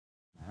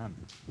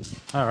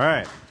All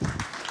right.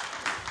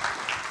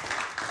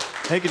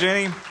 Thank you,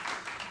 Janie.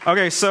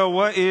 Okay, so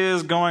what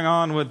is going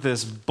on with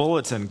this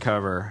bulletin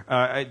cover?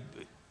 I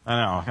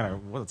know, kind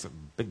of. Well, it's a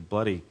big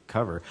bloody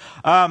cover.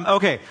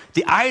 Okay,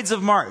 the Ides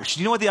of March.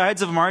 Do you know what the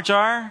Ides of March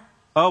are?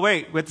 Oh,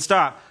 wait, we have to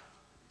stop.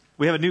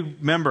 We have a new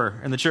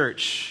member in the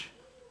church.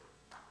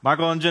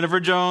 Michael and Jennifer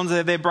Jones.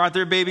 They brought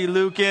their baby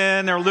Luke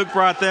in, or Luke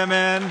brought them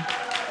in.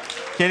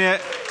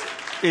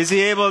 Is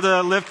he able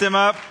to lift him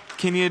up?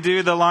 Can you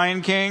do the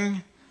Lion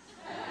King?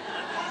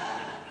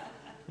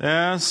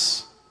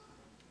 Yes.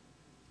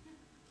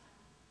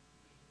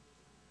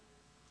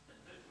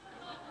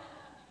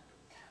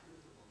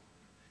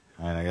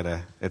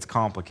 It's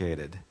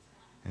complicated.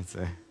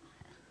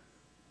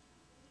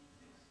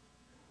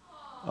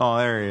 Oh,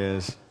 there he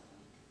is.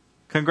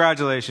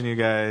 Congratulations, you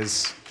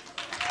guys.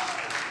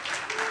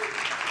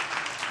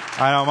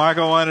 I know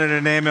Michael wanted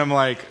to name him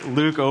like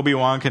Luke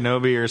Obi-Wan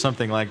Kenobi or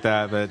something like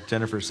that, but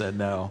Jennifer said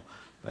no.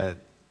 But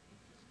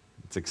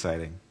it's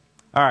exciting.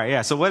 All right,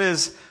 yeah. So what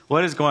is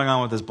going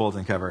on with this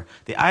bulletin cover?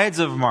 The Ides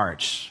of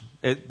March.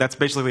 That's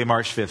basically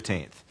March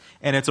 15th,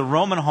 and it's a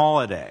Roman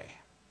holiday.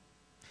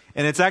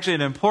 And it's actually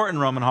an important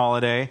Roman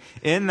holiday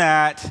in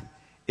that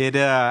it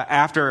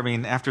after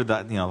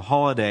the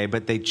holiday,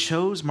 but they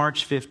chose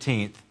March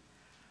 15th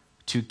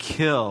to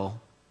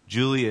kill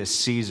Julius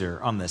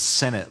Caesar on the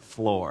Senate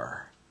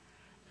floor.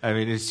 I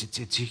mean, it's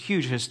a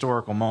huge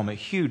historical moment,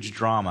 huge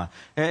drama.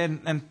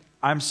 And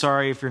I'm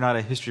sorry if you're not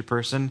a history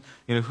person.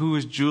 You know, who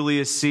was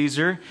Julius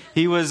Caesar?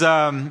 He was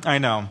I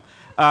know.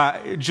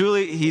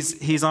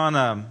 He's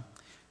on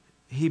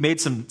he made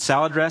some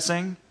salad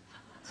dressing.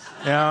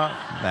 Yeah.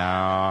 No,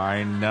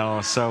 I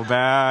know, so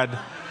bad.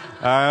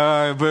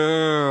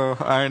 Boo,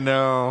 I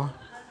know.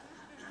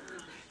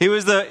 He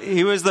was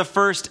the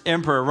first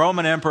emperor,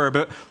 Roman emperor,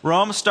 but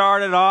Rome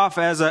started off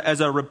as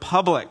a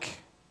republic.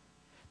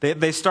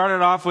 They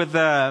started off with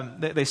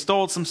they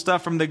stole some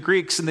stuff from the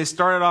Greeks, and they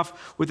started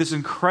off with this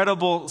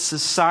incredible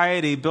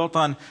society built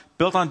on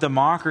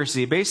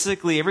democracy.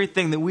 Basically,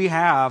 everything that we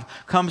have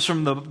comes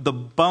from the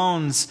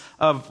bones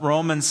of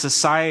Roman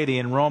society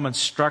and Roman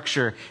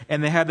structure.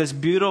 And they had this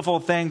beautiful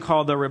thing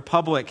called the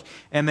Republic,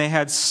 and they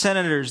had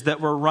senators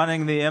that were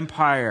running the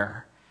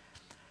empire.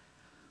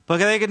 But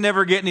they could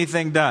never get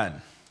anything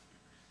done.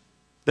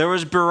 There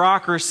was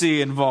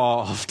bureaucracy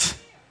involved.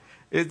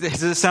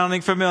 Is it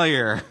sounding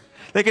familiar?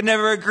 They could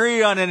never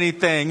agree on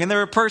anything, and there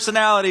were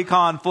personality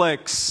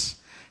conflicts,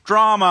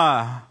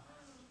 drama.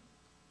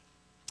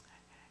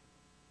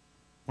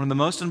 One of the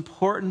most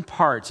important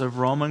parts of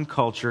Roman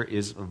culture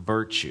is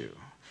virtue.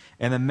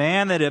 And the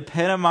man that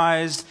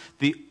epitomized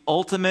the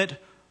ultimate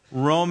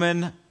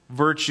Roman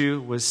virtue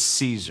was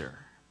Caesar,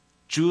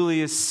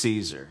 Julius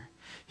Caesar.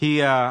 He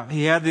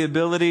had the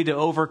ability to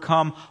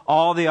overcome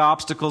all the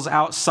obstacles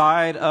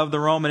outside of the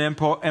Roman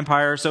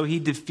Empire, so he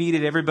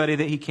defeated everybody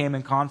that he came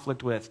in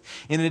conflict with.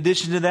 In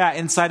addition to that,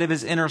 inside of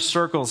his inner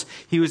circles,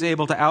 he was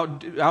able to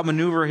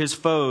outmaneuver his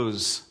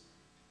foes.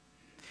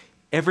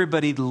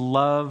 Everybody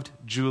loved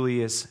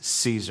Julius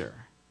Caesar.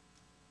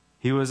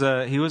 He was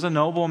a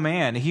noble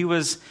man. He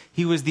was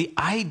the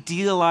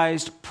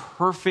idealized,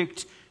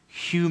 perfect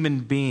human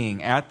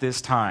being at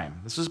this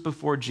time. This was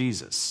before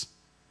Jesus.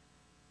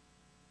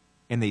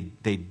 And they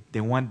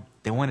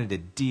wanted to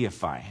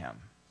deify him.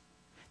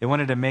 They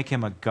wanted to make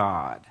him a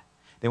god.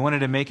 They wanted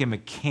to make him a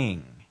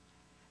king.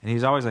 And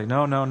he's always like,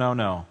 no.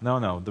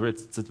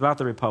 It's about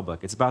the Republic.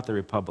 It's about the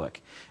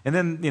Republic. And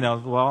then,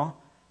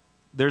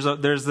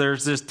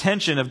 there's this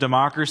tension of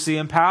democracy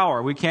and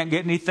power. We can't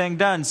get anything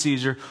done,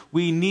 Caesar.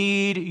 We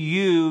need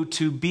you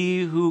to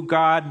be who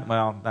God...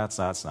 Well, that's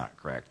not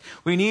correct.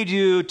 We need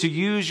you to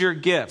use your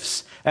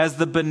gifts as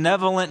the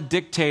benevolent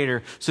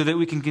dictator so that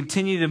we can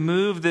continue to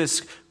move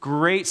this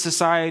great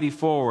society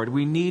forward.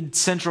 We need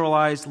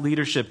centralized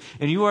leadership.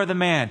 And you are the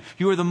man.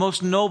 You are the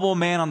most noble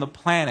man on the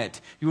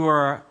planet. You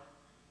are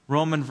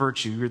Roman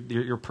virtue.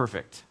 You're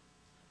perfect.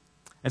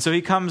 And so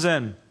he comes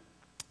in.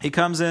 He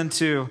comes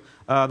into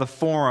the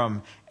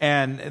forum,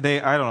 and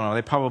they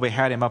probably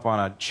had him up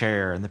on a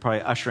chair, and they're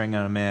probably ushering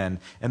him in,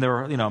 and there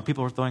were,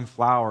 people were throwing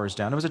flowers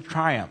down. It was a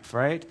triumph,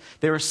 right?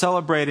 They were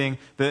celebrating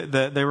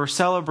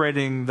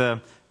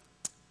the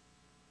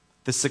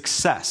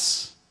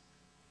success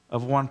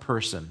of one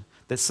person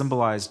that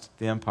symbolized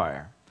the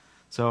empire.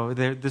 So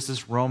this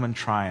is Roman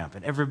triumph,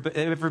 and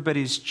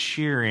everybody's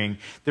cheering.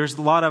 There's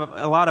a lot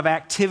of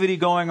activity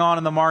going on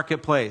in the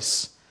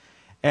marketplace,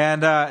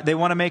 and they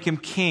want to make him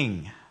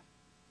king.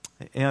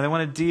 They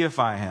want to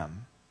deify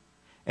him.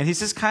 And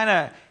he's kind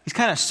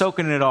of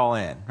soaking it all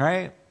in,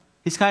 right?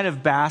 He's kind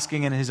of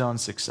basking in his own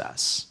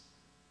success.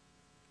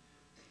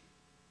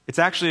 It's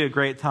actually a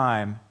great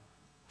time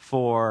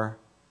for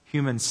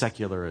human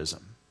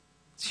secularism.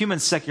 It's human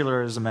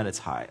secularism at its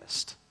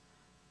highest.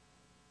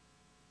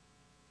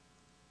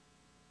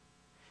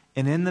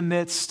 And in the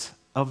midst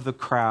of the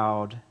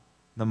crowd,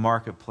 the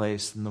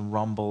marketplace, and the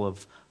rumble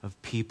of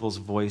people's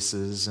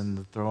voices and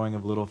the throwing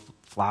of little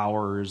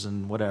flowers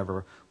and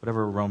whatever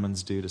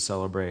Romans do to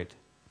celebrate.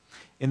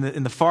 In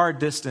the far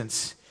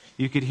distance,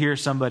 you could hear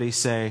somebody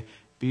say,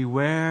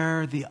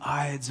 beware the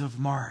Ides of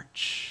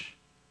March.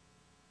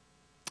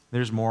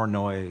 There's more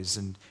noise,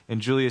 and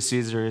Julius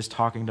Caesar is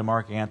talking to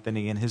Mark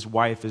Antony, and his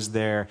wife is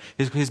there.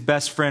 His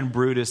best friend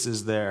Brutus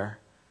is there.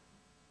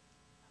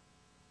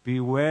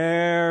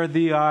 Beware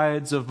the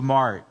Ides of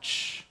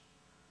March.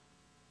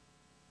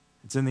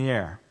 It's in the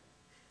air.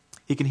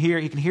 He can hear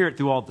it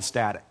through all the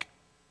static.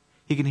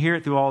 He can hear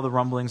it through all the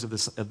rumblings of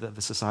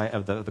the society,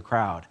 of the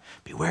crowd.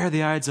 Beware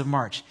the Ides of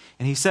March.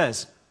 And he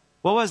says,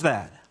 what was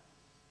that?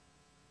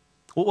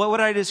 What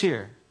did I just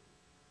hear?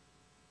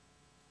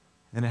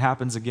 And it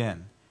happens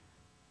again.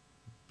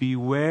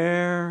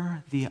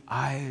 Beware the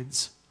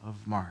Ides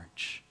of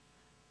March.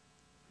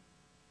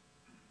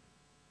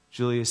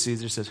 Julius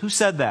Caesar says, who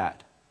said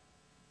that?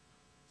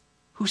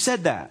 Who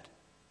said that?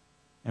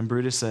 And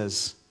Brutus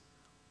says,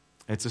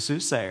 it's a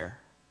soothsayer.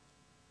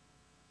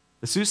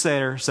 The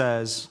soothsayer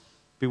says,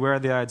 beware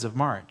the Ides of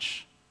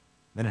March.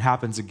 Then it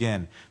happens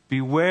again.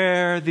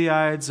 Beware the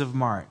Ides of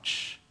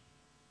March.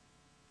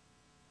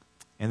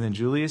 And then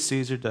Julius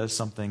Caesar does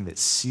something that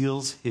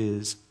seals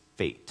his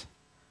fate.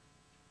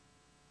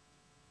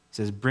 He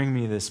says, bring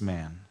me this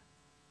man.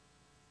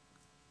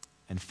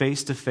 And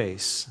face to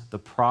face, the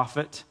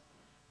prophet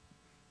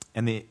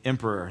and the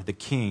emperor, the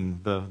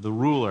king, the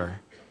ruler,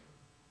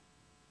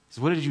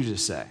 says, what did you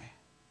just say?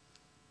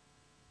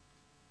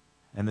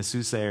 And the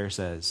soothsayer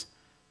says,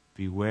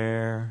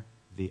 beware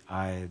the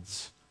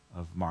Ides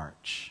of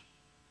March.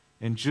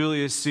 And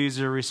Julius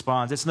Caesar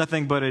responds, it's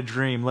nothing but a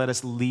dream. Let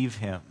us leave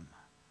him.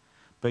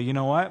 But you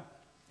know what?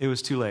 It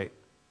was too late.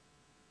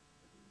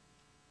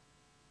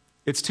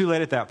 It's too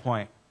late at that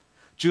point.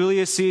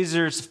 Julius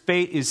Caesar's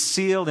fate is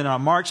sealed, and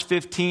on March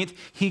 15th,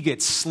 he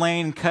gets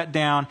slain, cut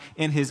down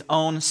in his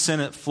own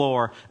Senate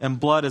floor, and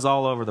blood is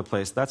all over the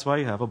place. That's why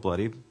you have a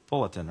bloody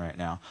bulletin right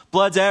now.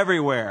 Blood's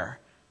everywhere.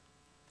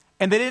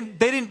 And they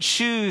didn't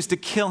choose to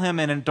kill him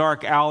in a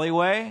dark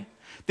alleyway.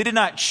 They did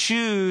not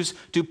choose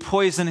to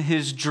poison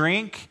his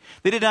drink.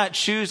 They did not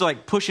choose to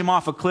push him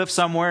off a cliff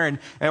somewhere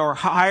or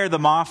hire the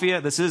mafia.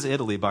 This is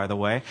Italy, by the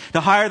way.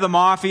 To hire the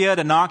mafia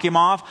to knock him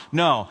off.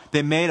 No,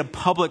 they made a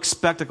public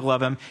spectacle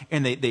of him,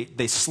 and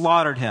they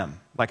slaughtered him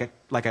like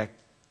a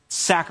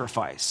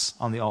sacrifice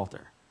on the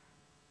altar.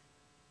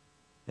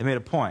 They made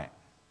a point.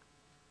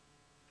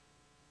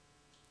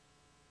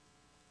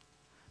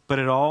 But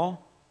it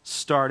all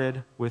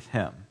started with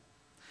him.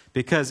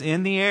 Because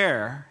in the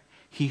air,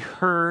 he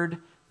heard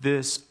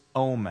this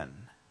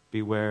omen,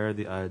 beware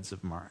the Ides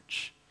of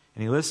March.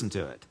 And he listened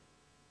to it.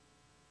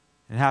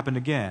 It happened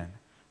again,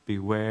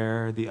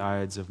 beware the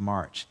Ides of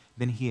March.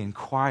 Then he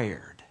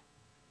inquired.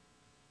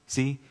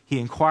 See, he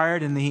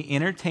inquired and he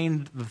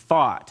entertained the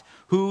thought,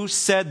 who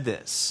said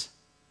this?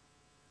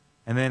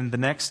 And then the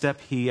next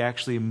step, he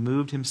actually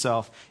moved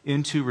himself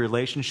into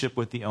relationship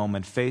with the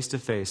omen, face to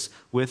face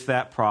with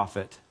that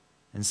prophet,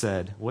 and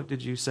said, what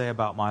did you say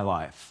about my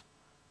life?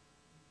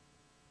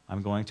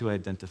 I'm going to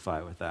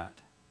identify with that.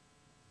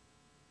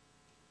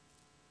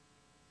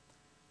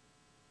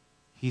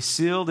 He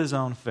sealed his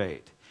own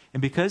fate. And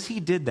because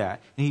he did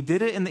that, and he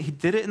did it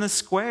in the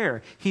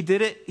square, he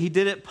did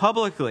it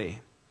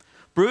publicly.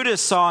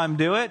 Brutus saw him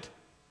do it.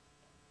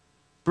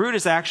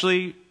 Brutus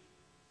actually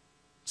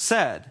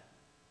said,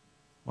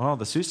 well,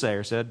 the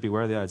soothsayer said,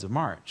 beware the Ides of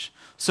March.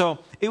 So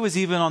it was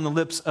even on the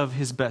lips of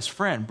his best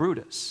friend,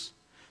 Brutus.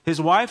 His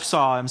wife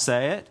saw him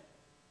say it.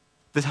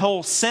 The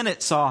whole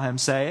Senate saw him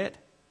say it.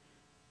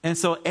 And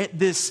so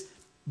this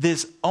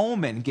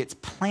omen gets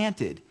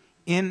planted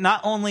in not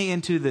only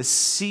into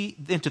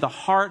the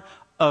heart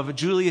of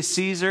Julius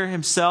Caesar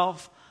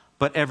himself,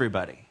 but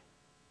everybody.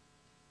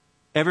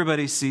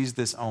 Everybody sees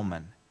this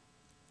omen.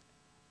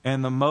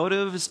 And the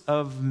motives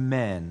of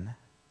men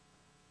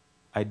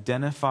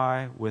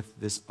identify with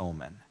this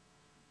omen.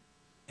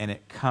 And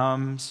it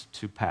comes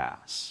to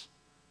pass.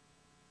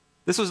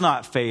 This was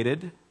not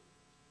fated.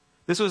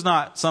 This was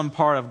not some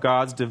part of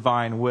God's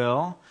divine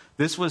will.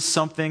 This was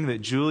something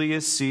that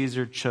Julius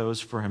Caesar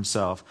chose for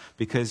himself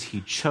because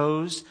he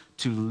chose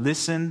to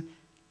listen,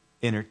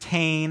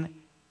 entertain,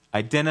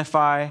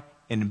 identify,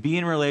 and be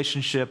in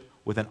relationship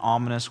with an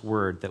ominous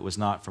word that was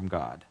not from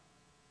God.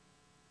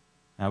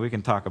 Now, we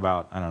can talk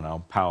about,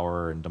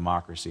 power and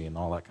democracy and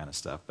all that kind of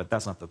stuff, but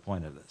that's not the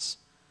point of this.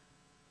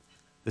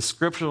 The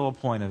scriptural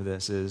point of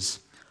this is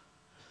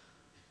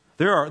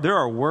there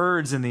are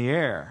words in the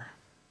air.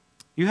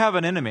 You have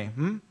an enemy.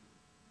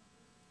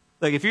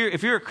 Like if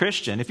you're a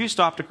Christian, if you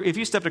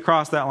stepped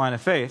across that line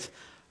of faith,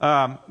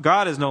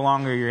 God is no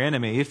longer your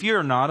enemy. If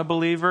you're not a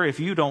believer, if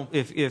you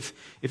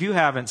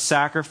haven't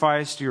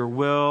sacrificed your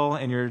will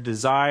and your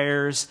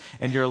desires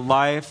and your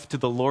life to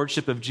the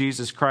lordship of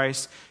Jesus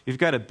Christ, you've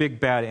got a big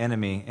bad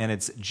enemy, and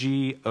it's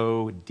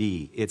God.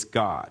 It's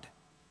God.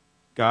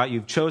 God,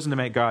 you've chosen to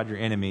make God your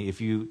enemy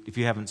if you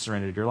haven't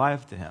surrendered your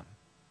life to Him.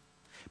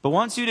 But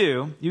once you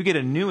do, you get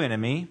a new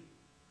enemy.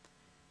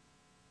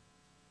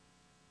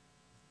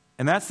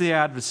 And that's the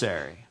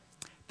adversary.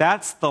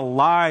 That's the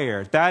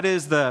liar.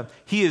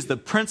 He is the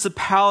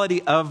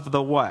principality of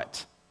the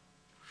what?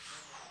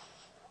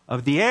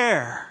 Of the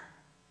air.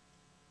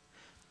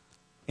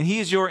 And he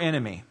is your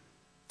enemy.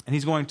 And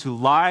he's going to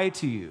lie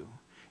to you.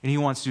 And he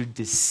wants to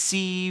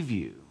deceive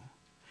you.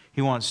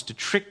 He wants to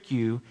trick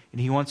you. And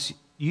he wants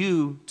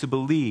you to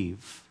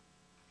believe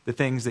the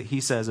things that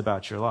he says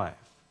about your life.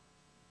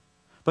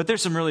 But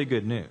there's some really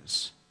good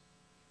news.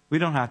 We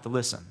don't have to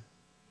listen.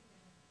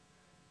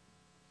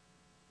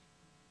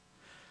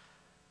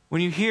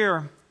 When you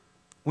hear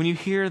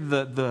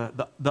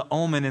the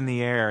omen in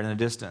the air in the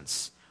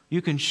distance,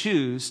 you can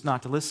choose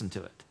not to listen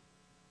to it.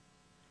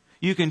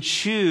 You can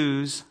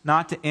choose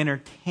not to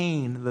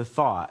entertain the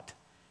thought.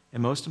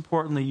 And most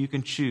importantly, you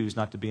can choose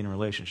not to be in a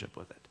relationship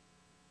with it.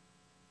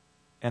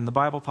 And the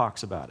Bible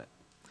talks about it.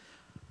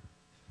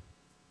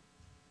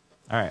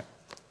 All right.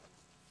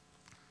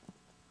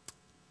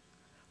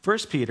 1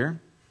 Peter,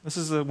 this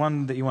is the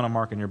one that you want to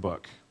mark in your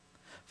book.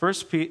 1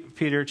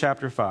 Peter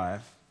chapter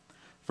 5,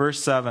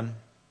 verse 7.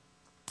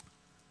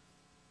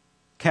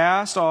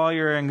 Cast all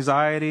your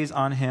anxieties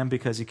on him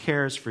because he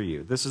cares for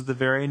you. This is the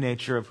very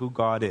nature of who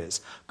God is.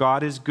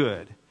 God is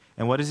good.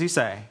 And what does he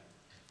say?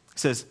 He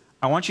says,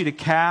 I want you to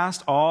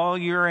cast all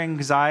your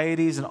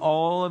anxieties and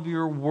all of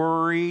your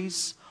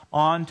worries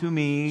onto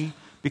me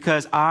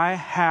because I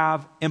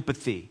have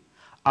empathy.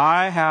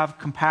 I have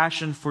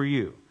compassion for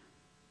you.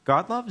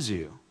 God loves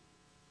you.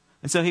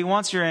 And so he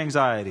wants your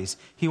anxieties.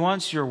 He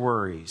wants your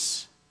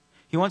worries.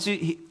 He wants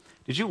you.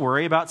 Did you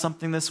worry about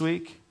something this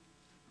week?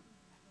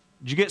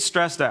 Did you get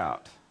stressed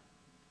out?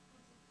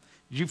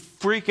 Did you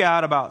freak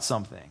out about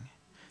something?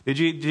 Did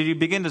you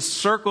begin to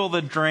circle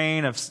the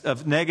drain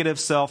of negative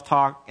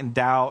self-talk and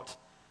doubt?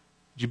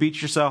 Did you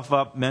beat yourself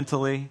up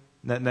mentally?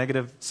 That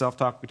negative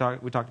self-talk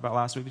we talked about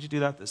last week. Did you do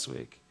that this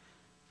week?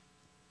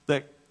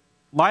 Like,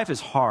 life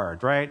is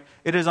hard, right?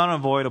 It is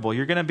unavoidable.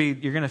 You're going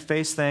to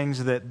face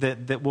things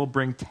that will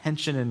bring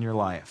tension in your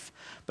life.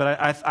 But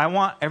I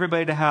want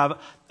everybody to have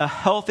a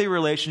healthy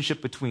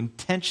relationship between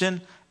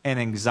tension and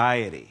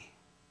anxiety.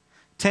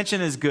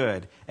 Tension is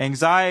good.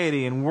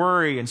 Anxiety and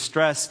worry and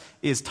stress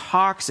is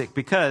toxic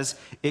because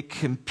it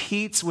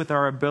competes with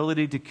our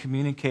ability to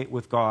communicate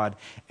with God.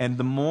 And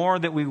the more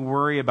that we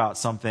worry about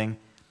something,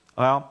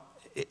 well,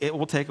 it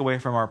will take away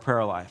from our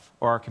prayer life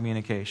or our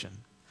communication.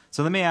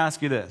 So let me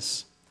ask you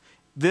this.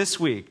 This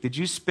week, did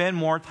you spend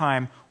more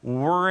time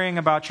worrying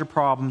about your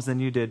problems than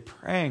you did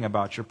praying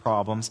about your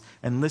problems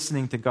and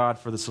listening to God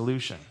for the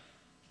solution?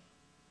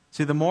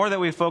 See, the more that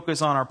we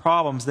focus on our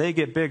problems, they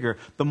get bigger.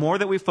 The more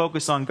that we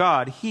focus on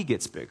God, he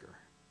gets bigger.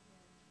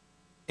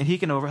 And he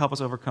can help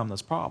us overcome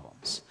those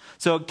problems.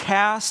 So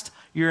cast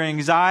your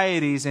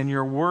anxieties and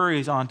your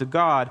worries onto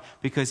God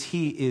because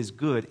he is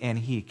good and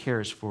he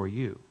cares for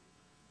you.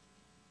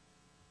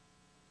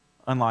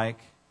 Unlike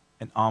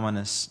an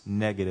ominous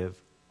negative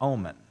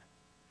omen,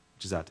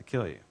 which is out to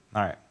kill you.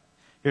 All right,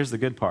 here's the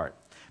good part.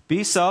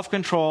 Be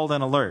self-controlled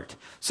and alert.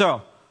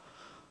 So,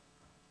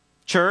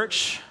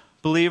 church,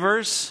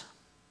 believers,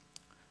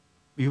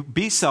 you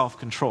be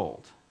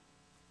self-controlled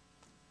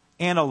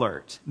and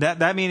alert.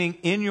 That meaning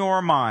in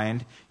your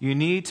mind, you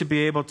need to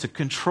be able to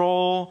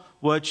control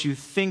what you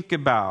think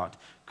about,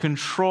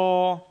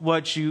 control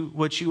what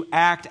you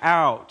act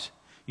out.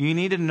 You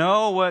need to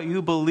know what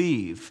you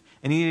believe,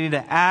 and you need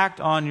to act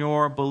on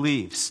your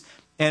beliefs.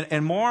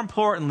 And more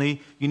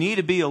importantly, you need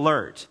to be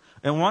alert.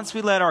 And once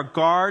we let our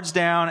guards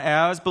down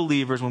as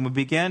believers, when we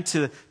begin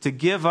to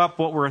give up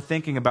what we're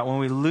thinking about, when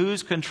we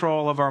lose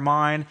control of our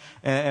mind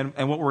and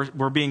what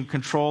we're being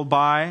controlled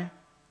by,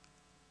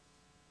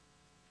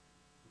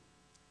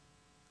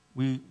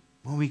 when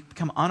we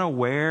become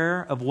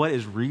unaware of what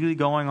is really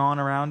going on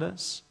around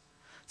us.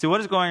 See, what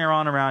is going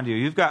on around you?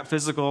 You've got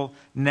physical,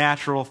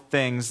 natural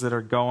things that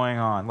are going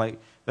on. Like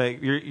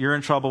you're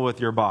in trouble with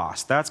your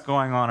boss. That's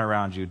going on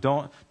around you.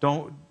 Don't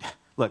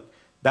look.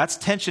 That's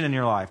tension in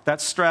your life.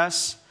 That's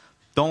stress.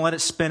 Don't let it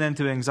spin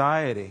into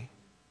anxiety.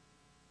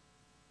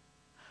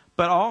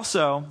 But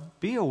also,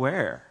 be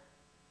aware.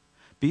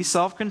 Be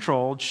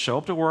self-controlled. Show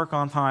up to work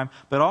on time.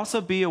 But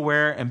also be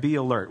aware and be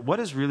alert. What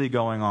is really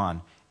going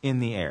on in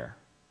the air?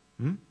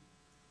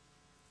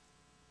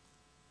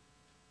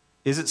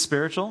 Is it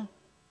spiritual?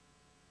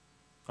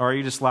 Or are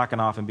you just slacking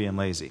off and being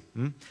lazy?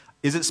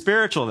 Is it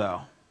spiritual,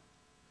 though?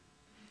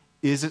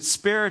 Is it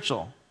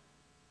spiritual?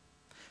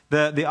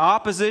 The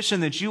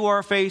opposition that you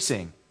are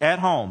facing at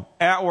home,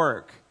 at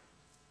work,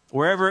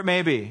 wherever it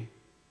may be,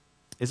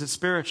 is it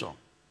spiritual?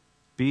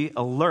 Be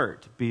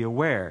alert. Be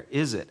aware.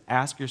 Is it?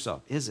 Ask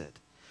yourself, is it?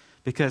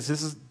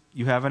 Because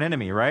you have an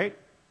enemy, right?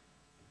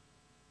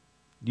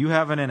 You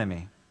have an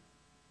enemy.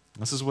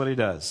 This is what he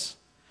does.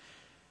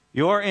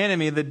 Your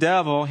enemy, the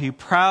devil, he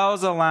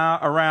prowls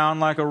around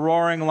like a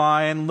roaring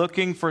lion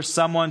looking for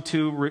someone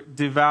to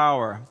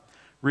devour.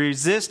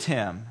 Resist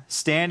him,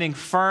 standing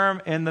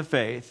firm in the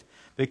faith,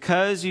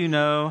 because you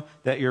know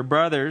that your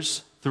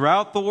brothers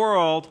throughout the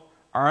world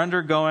are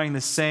undergoing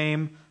the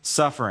same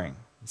suffering,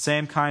 the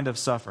same kind of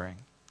suffering.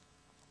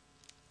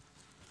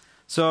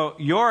 So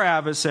your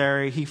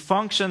adversary, he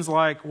functions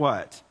like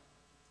what?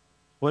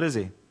 What is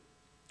he?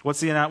 What's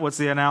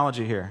the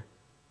analogy here?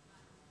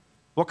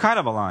 What kind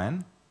of a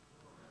lion?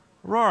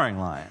 Roaring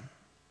lion.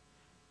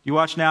 You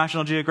watch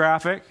National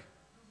Geographic?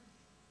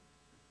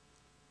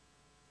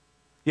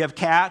 You have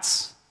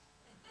cats?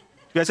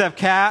 You guys have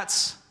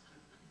cats?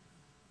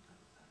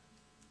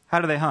 How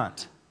do they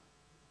hunt?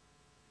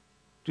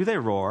 Do they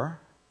roar?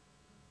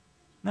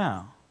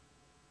 No.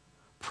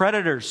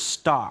 Predators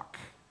stalk.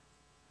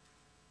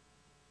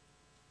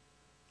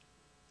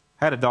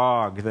 I had a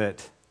dog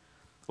that,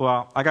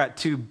 well, I got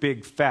 2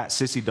 big fat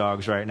sissy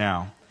dogs right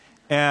now.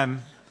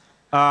 And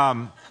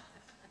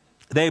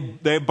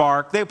they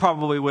bark. They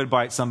probably would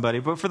bite somebody,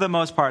 but for the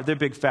most part, they're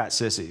big fat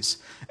sissies.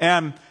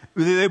 And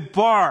they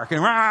bark.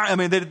 And I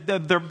mean,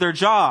 their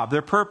job,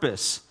 their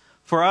purpose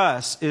for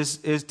us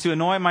is to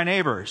annoy my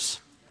neighbors.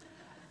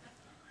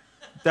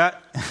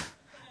 That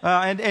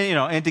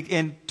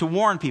and to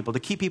warn people, to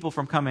keep people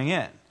from coming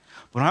in.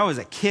 When I was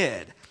a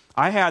kid,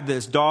 I had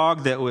this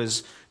dog that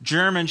was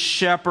German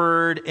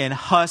Shepherd and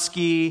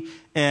Husky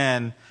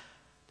and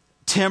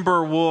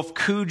Timber Wolf,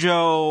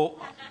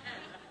 Cujo.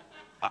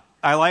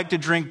 I like to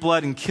drink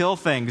blood and kill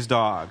things,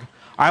 dog.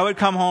 I would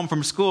come home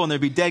from school and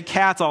there'd be dead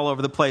cats all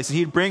over the place, and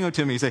he'd bring them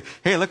to me and say,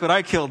 "Hey, look what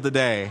I killed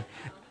today."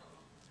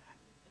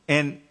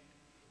 And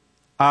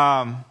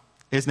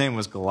his name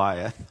was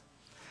Goliath.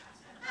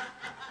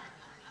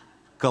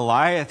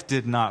 Goliath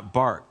did not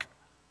bark,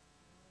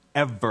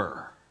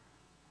 ever.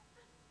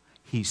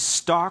 He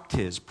stalked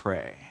his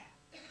prey.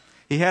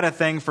 He had a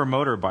thing for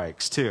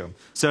motorbikes, too.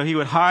 So he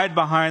would hide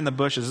behind the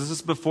bushes. This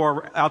is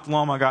before Alta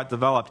Loma got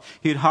developed.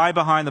 He would hide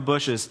behind the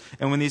bushes,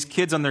 and when these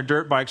kids on their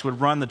dirt bikes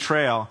would run the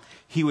trail,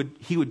 he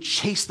would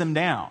chase them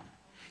down.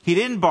 He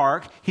didn't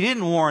bark. He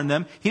didn't warn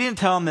them. He didn't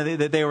tell them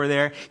that they were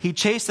there. He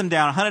chased them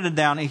down, hunted them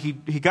down, and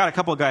he got a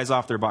couple of guys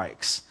off their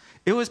bikes.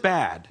 It was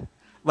bad.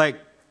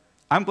 Like,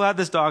 I'm glad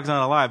this dog's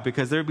not alive,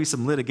 because there would be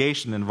some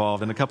litigation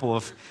involved in a couple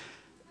of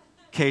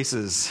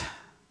cases.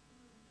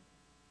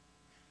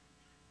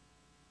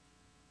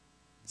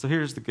 So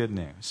here's the good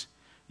news.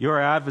 Your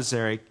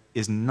adversary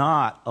is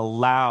not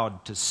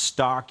allowed to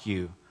stalk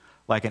you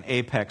like an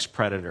apex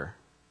predator.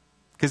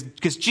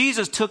 Because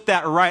Jesus took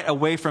that right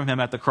away from him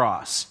at the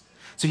cross.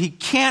 So he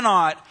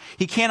cannot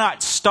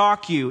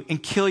stalk you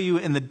and kill you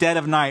in the dead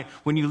of night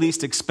when you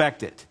least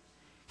expect it.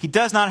 He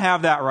does not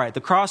have that right.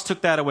 The cross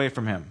took that away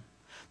from him.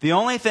 The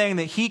only thing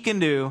that he can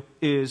do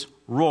is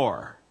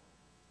roar.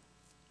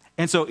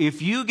 And so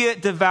if you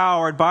get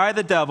devoured by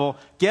the devil,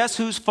 guess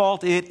whose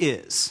fault it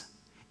is?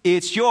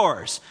 It's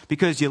yours,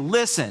 because you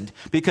listened,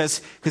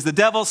 because the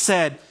devil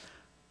said,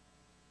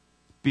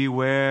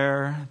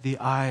 "Beware the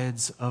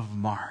Ides of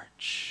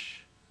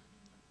March."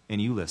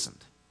 And you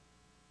listened,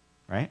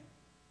 right?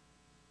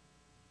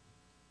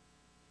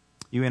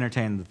 You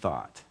entertained the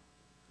thought.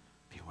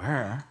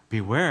 Beware,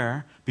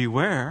 beware,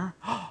 beware,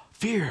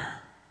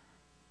 fear.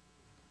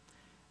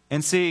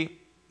 And see,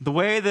 the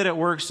way that it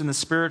works in the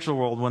spiritual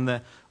world,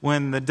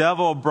 when the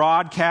devil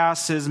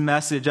broadcasts his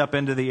message up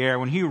into the air,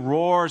 when he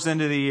roars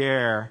into the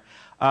air,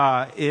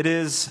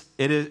 it's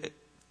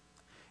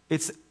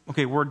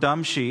okay. We're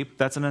dumb sheep.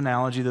 That's an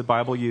analogy the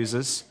Bible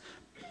uses.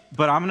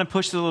 But I'm going to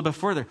push it a little bit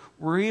further.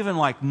 We're even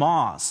like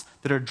moths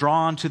that are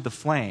drawn to the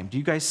flame. Do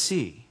you guys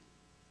see?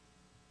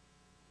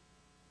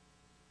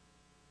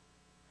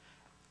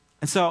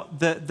 And so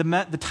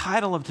the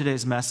title of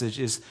today's message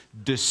is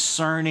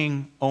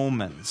Discerning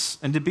Omens.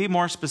 And to be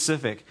more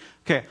specific,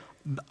 okay,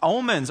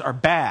 omens are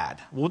bad.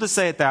 We'll just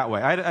say it that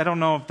way. I don't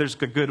know if there's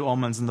good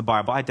omens in the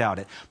Bible. I doubt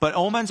it. But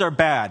omens are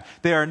bad.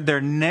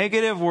 They're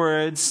negative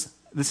words.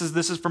 This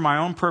is for my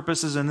own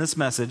purposes in this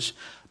message.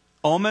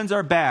 Omens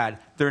are bad.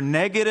 They're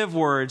negative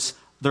words.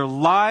 They're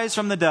lies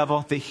from the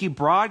devil that he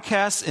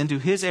broadcasts into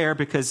his air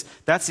because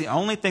that's the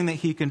only thing that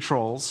he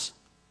controls.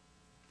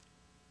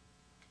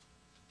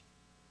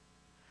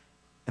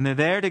 And they're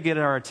there to get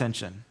our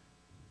attention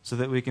so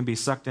that we can be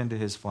sucked into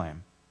his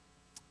flame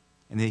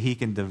and that he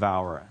can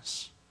devour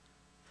us.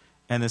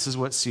 And this is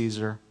what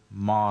Caesar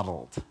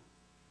modeled.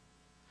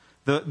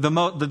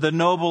 The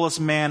noblest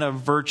man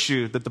of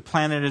virtue that the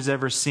planet has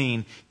ever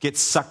seen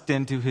gets sucked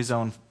into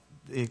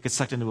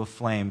a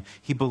flame.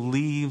 He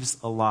believes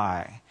a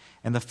lie.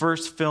 And the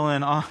first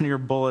fill-in on your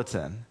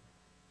bulletin,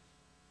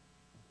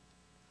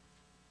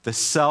 the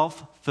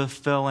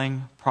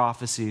self-fulfilling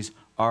prophecies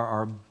are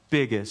our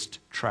biggest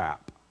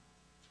trap.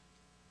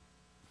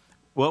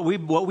 What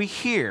we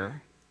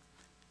hear,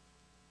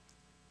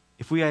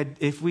 if we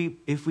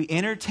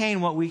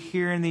entertain what we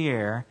hear in the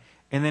air,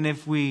 and then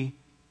if we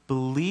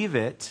believe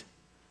it,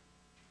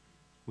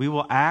 we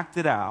will act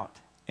it out,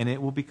 and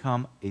it will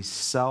become a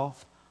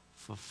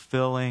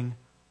self-fulfilling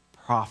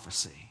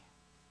prophecy.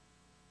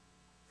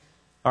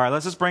 All right,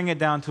 let's just bring it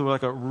down to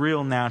like a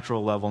real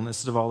natural level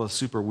instead of all the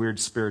super weird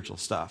spiritual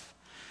stuff.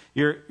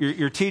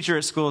 Your teacher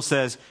at school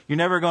says, "You're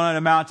never going to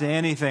amount to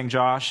anything,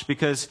 Josh,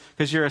 because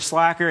you're a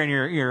slacker and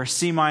you're a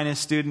C-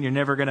 student. You're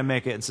never going to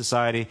make it in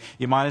society.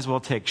 You might as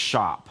well take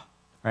shop,"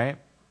 right?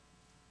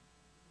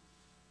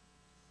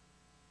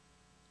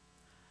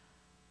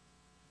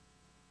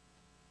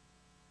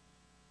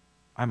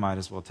 I might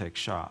as well take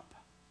shop.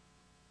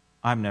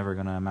 I'm never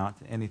going to amount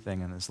to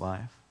anything in this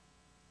life.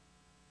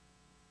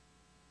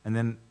 And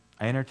then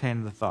I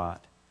entertained the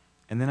thought,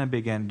 and then I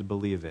began to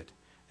believe it.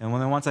 And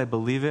once I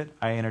believe it,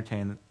 I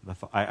entertain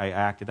I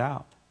act it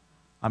out.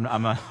 I'm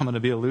going to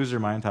be a loser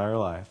my entire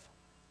life.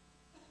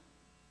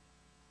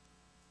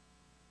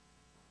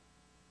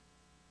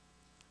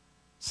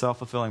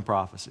 Self-fulfilling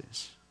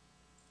prophecies.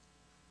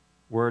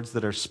 Words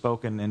that are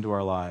spoken into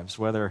our lives,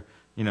 whether,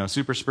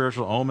 super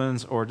spiritual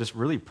omens or just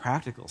really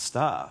practical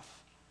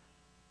stuff.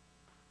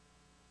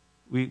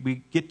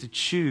 We get to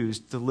choose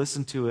to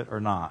listen to it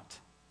or not.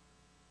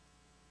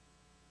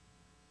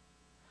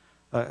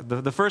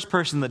 The first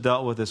person that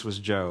dealt with this was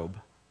Job.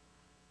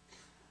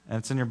 And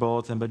it's in your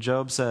bulletin, but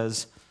Job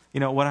says,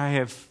 what I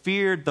have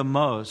feared the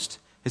most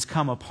has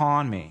come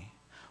upon me.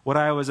 What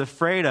I was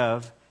afraid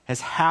of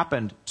has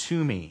happened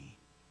to me.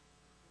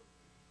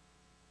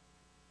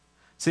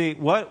 See,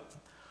 what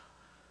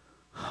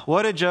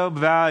did Job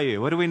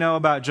value? What do we know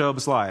about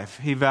Job's life?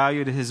 He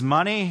valued his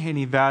money and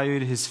he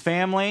valued his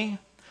family.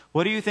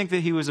 What do you think that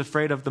he was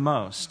afraid of the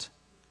most?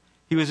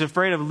 He was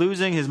afraid of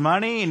losing his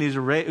money and he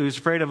was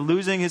afraid of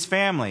losing his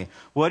family.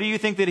 What do you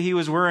think that he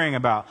was worrying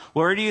about?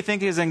 Where do you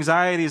think his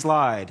anxieties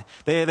lied?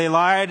 They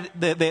lied.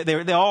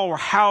 They all were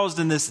housed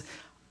in this,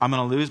 I'm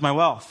going to lose my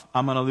wealth.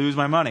 I'm going to lose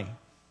my money.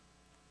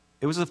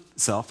 It was a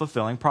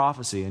self-fulfilling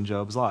prophecy in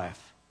Job's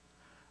life.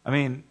 I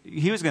mean,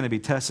 he was going to be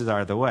tested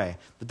either way.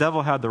 The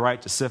devil had the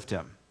right to sift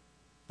him.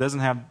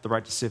 Doesn't have the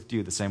right to sift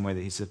you the same way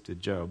that he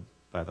sifted Job,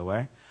 by the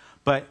way.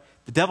 But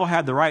the devil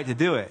had the right to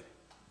do it.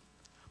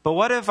 But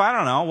what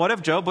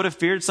if Job would have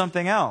feared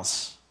something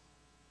else?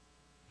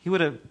 He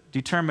would have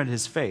determined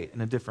his fate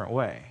in a different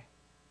way.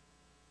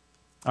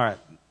 All right,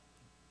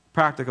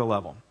 practical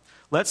level.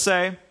 Let's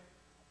say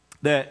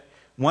that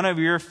one of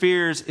your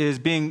fears is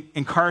being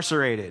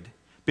incarcerated,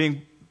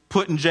 being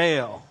put in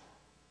jail.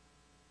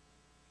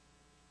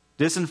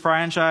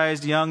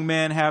 Disenfranchised young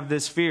men have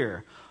this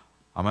fear.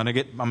 I'm going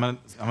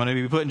to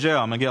be put in jail.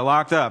 I'm going to get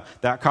locked up.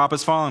 That cop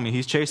is following me.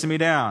 He's chasing me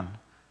down.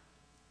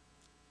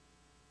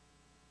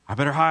 I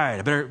better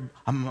hide.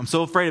 I'm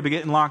so afraid of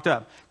getting locked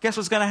up. Guess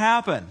what's going to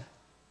happen?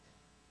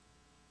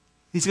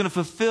 He's going to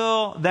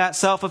fulfill that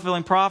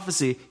self-fulfilling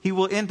prophecy. He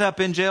will end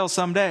up in jail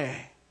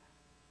someday.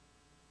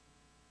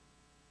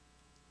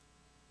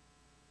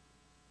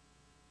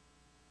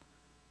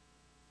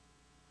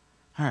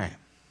 All right.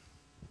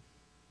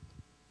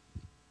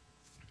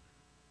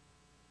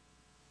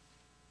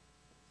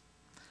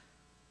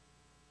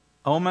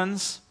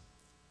 Omens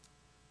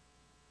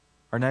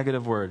are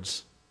negative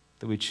words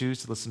that we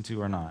choose to listen to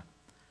or not.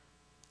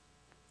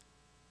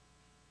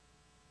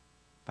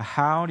 But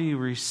how do you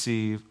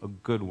receive a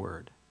good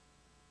word?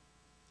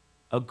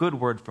 A good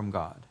word from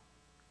God.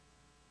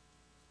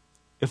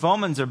 If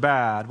omens are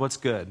bad, what's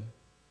good?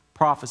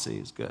 Prophecy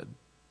is good.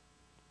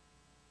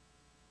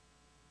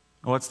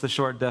 What's the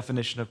short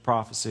definition of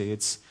prophecy?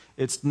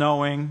 It's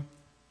knowing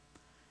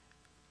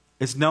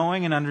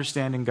and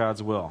understanding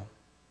God's will.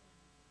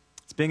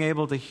 It's being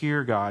able to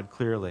hear God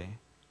clearly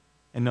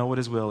and know what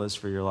His will is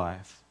for your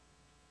life.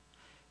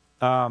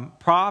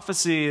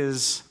 Prophecy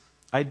is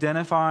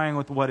identifying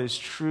with what is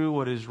true,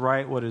 what is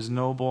right, what is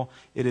noble.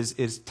 It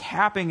is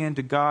tapping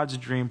into God's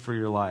dream for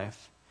your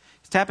life.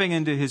 It's tapping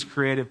into His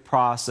creative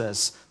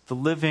process, the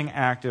living,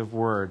 active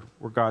Word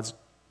where God's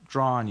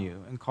drawn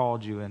you and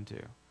called you into.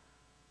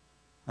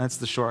 That's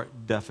the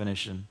short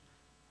definition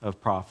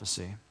of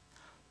prophecy.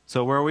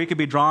 So where we could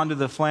be drawn to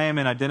the flame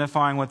and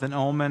identifying with an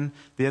omen,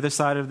 the other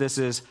side of this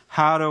is,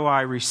 how do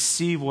I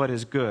receive what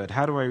is good?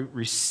 How do I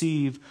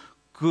receive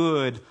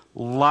good,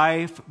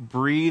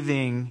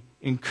 life-breathing,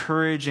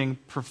 encouraging,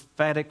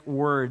 prophetic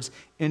words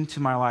into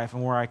my life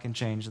and where I can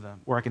change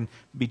them, where I can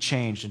be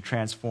changed and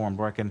transformed,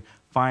 where I can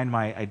find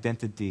my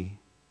identity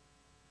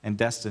and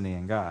destiny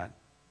in God?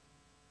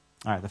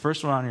 All right, the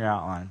first one on your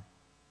outline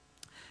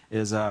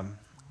is, all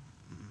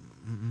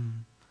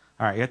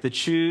right, you have to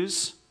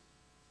choose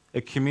a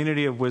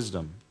community of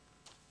wisdom.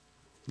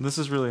 This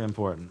is really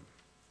important.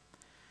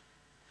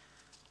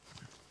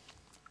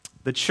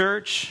 The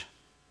church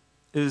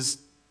is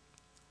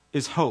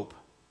hope.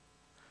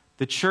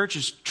 The church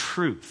is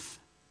truth.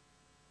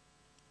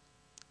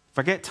 If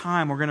I get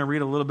time, we're going to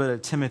read a little bit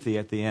of Timothy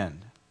at the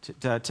end.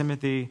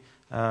 Timothy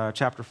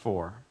chapter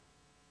 4.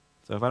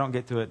 So if I don't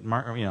get to it,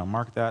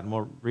 mark that and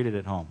we'll read it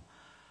at home.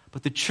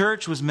 But the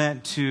church was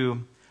meant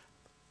to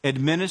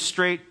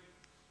administrate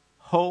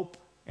hope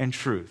and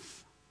truth.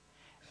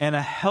 And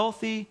a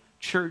healthy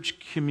church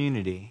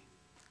community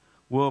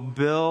will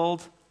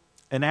build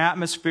an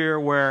atmosphere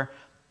where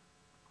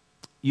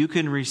you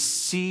can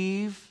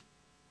receive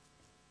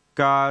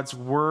God's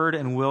word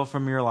and will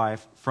from your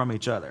life from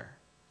each other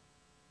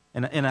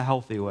in a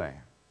healthy way.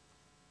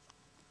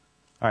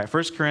 All right,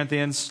 1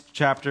 Corinthians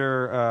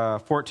chapter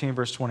 14,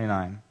 verse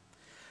 29.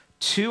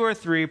 2 or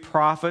 3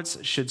 prophets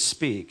should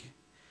speak.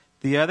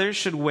 The others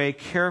should weigh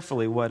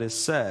carefully what is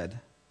said.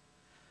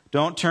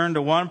 Don't turn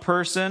to one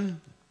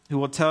person who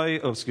will tell you...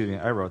 Oh, excuse me,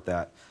 I wrote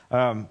that.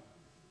 I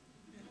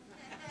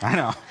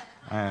know.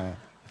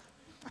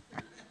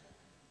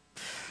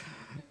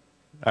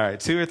 All right,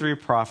 2 or 3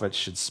 prophets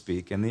should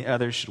speak, and the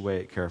others should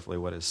weigh carefully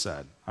what is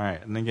said. All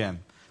right, and again,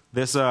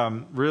 this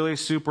really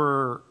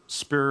super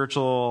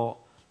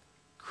spiritual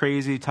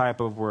crazy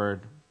type of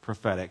word,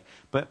 prophetic.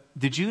 But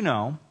did you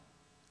know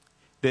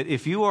that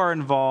if you are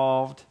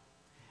involved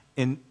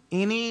in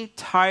any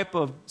type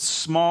of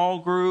small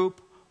group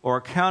or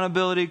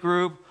accountability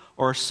group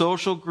or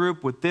social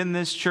group within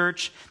this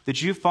church,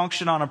 that you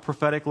function on a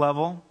prophetic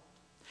level?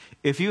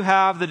 If you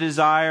have the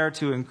desire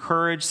to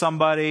encourage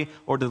somebody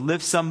or to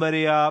lift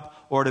somebody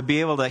up or to be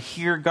able to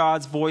hear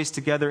God's voice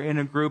together in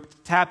a group,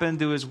 tap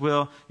into his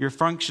will, you're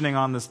functioning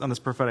on this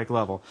prophetic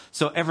level.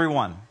 So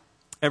everyone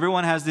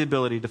has the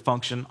ability to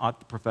function at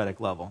the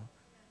prophetic level,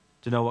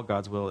 to know what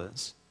God's will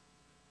is.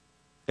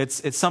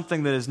 It's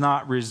something that is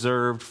not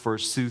reserved for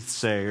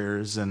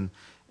soothsayers and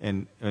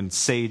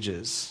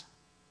sages.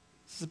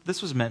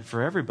 This was meant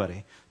for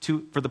everybody,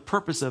 for the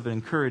purpose of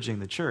encouraging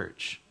the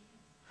church.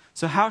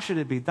 So how should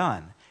it be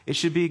done? It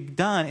should be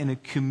done in a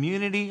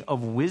community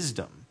of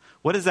wisdom.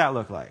 What does that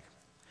look like?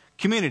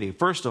 Community,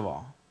 first of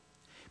all.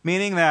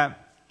 Meaning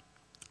that,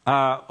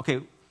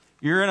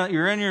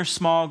 you're in your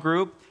small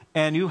group,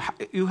 and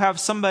you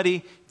have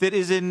somebody that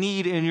is in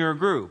need in your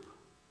group.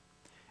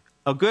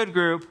 A good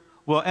group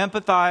will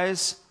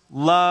empathize,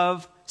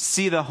 love,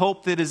 see the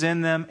hope that is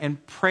in them,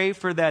 and pray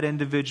for that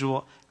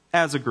individual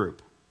as a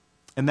group.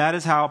 And that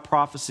is how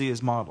prophecy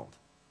is modeled.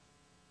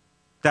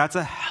 That's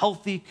a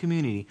healthy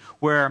community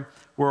where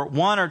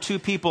one or two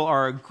people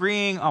are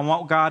agreeing on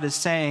what God is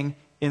saying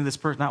in this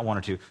person. Not one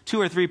or two.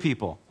 Two or three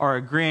people are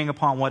agreeing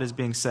upon what is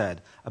being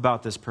said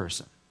about this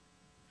person.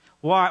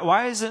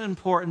 Why is it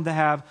important to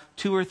have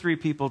two or three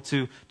people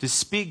to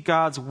speak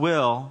God's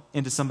will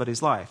into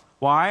somebody's life?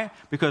 Why?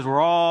 Because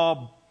we're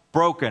all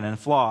broken and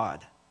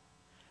flawed.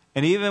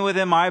 And even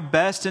within my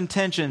best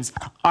intentions,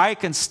 I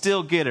can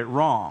still get it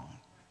wrong.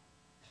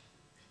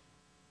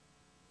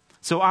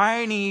 So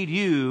I need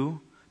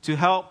you to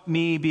help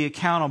me be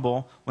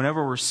accountable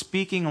whenever we're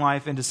speaking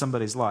life into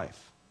somebody's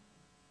life.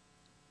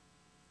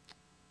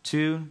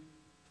 2,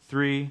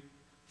 3,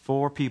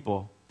 4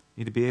 people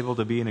need to be able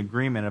to be in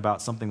agreement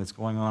about something that's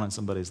going on in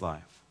somebody's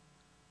life.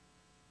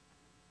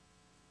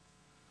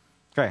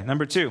 Okay,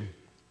 number 2.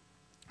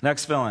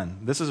 Next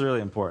fill-in. This is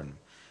really important.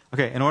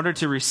 Okay, in order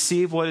to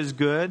receive what is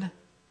good,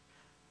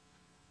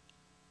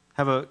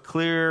 have a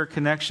clear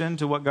connection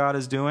to what God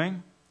is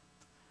doing,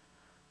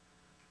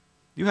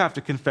 you have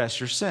to confess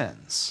your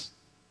sins.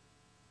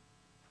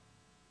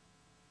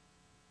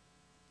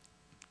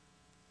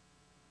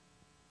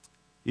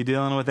 You're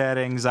dealing with that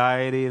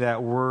anxiety,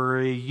 that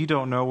worry. You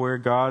don't know where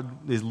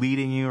God is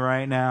leading you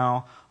right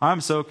now. I'm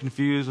so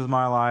confused with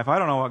my life. I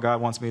don't know what God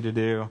wants me to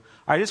do.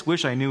 I just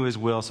wish I knew his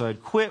will so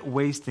I'd quit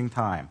wasting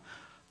time.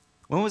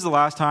 When was the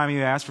last time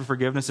you asked for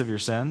forgiveness of your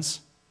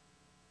sins?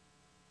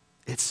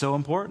 It's so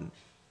important.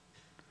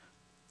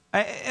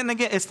 And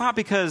again, it's not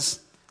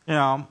because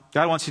God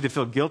wants you to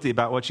feel guilty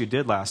about what you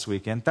did last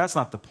weekend. That's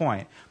not the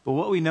point. But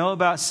what we know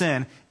about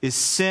sin is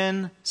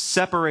sin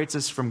separates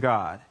us from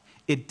God.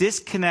 It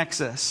disconnects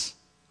us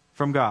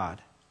from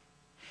God.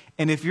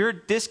 And if you're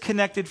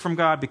disconnected from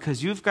God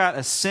because you've got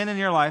a sin in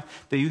your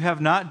life that you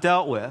have not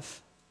dealt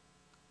with,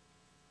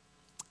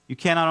 you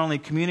cannot only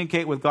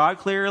communicate with God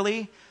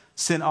clearly,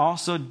 sin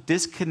also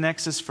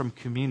disconnects us from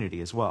community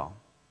as well.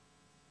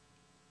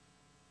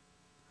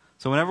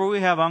 So whenever we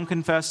have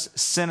unconfessed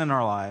sin in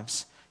our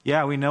lives,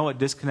 yeah, we know it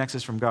disconnects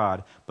us from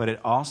God, but it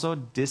also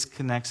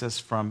disconnects us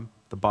from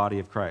the body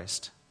of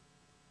Christ.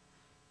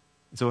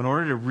 So in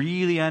order to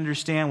really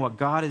understand what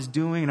God is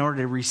doing, in order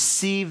to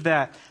receive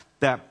that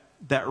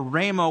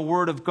rhema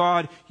word of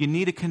God, you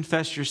need to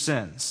confess your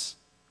sins.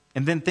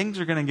 And then things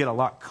are going to get a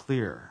lot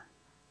clearer.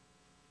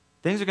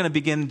 Things are going to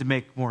begin to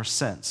make more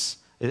sense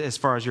as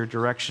far as your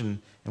direction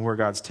and where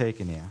God's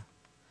taken you.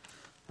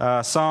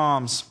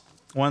 Psalms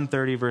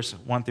 130, verse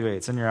 1 through 8.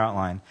 It's in your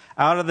outline.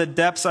 Out of the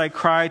depths I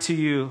cry to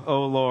you,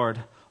 O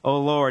Lord. O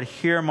Lord,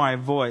 hear my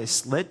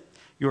voice. Let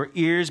your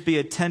ears be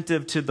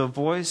attentive to the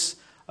voice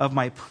of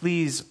my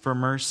pleas for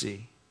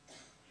mercy.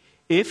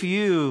 If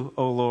you,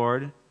 O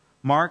Lord,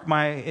 mark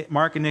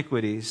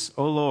iniquities,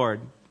 O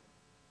Lord,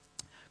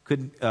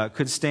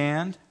 could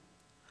stand,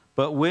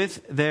 but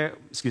with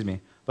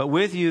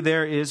you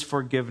there is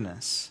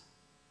forgiveness,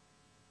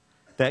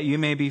 that you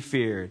may be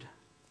feared.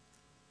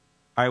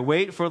 I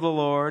wait for the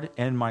Lord,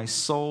 and my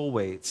soul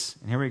waits.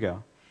 And here we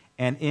go.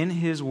 And in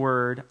his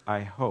word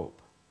I hope.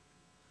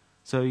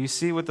 So you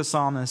see what the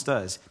psalmist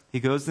does. He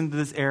goes into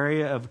this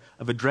area of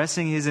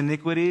addressing his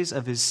iniquities,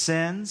 of his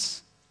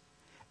sins,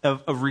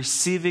 of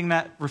receiving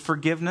that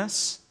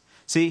forgiveness.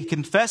 See, he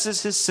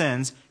confesses his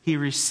sins, he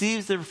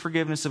receives the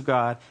forgiveness of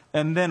God,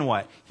 and then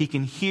what? He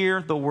can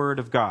hear the word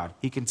of God.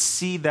 He can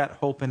see that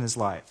hope in his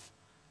life.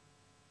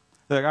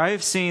 Look, I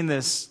have seen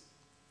this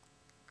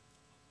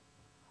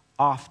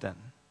often,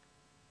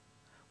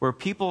 where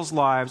people's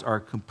lives are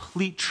a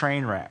complete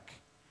train wreck,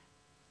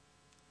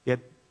 yet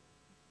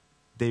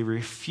they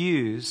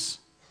refuse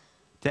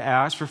to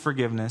ask for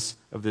forgiveness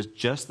of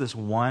just this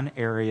one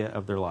area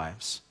of their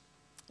lives.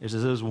 There's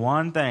this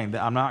one thing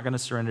that I'm not going to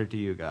surrender to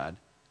you, God.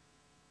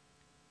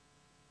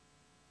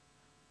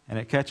 And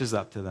it catches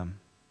up to them.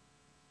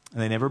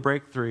 And they never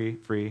break free,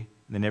 and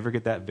they never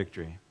get that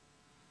victory.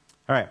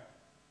 All right.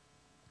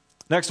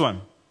 Next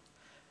one.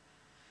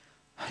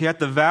 You have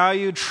to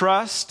value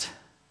trust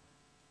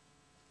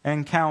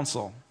and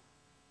counsel.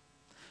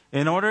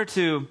 In order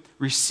to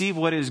receive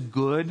what is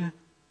good,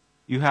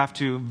 you have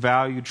to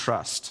value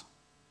trust.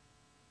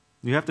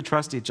 You have to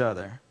trust each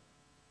other.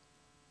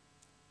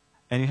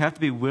 And you have to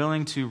be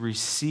willing to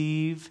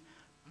receive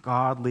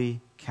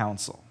godly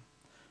counsel.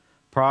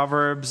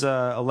 Proverbs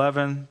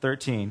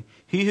 11:13.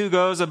 He who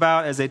goes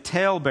about as a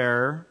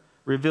talebearer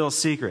reveals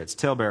secrets.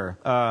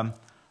 Talebearer.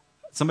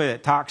 Somebody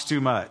that talks too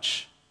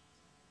much.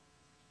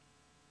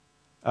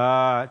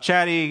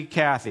 Chatty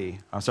Cathy.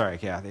 I'm sorry,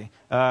 Kathy.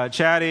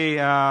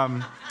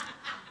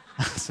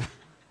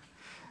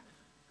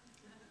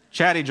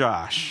 Chatty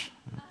Josh.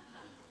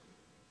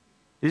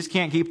 They just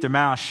can't keep their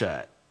mouth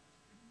shut.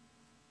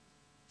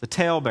 It's a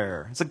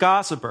talebearer. It's a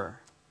gossiper.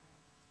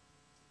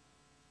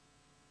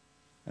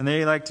 And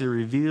they like to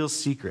reveal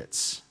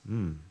secrets.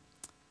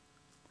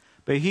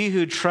 But he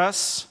who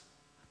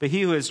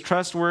is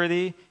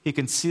trustworthy, he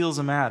conceals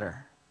a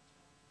matter.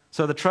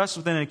 So the trust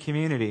within a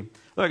community.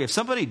 Look, if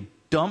somebody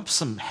dumps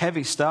some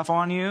heavy stuff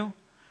on you,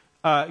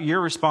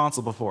 you're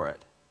responsible for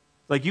it.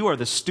 Like, you are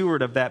the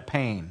steward of that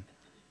pain.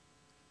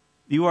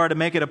 You are to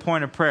make it a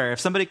point of prayer. If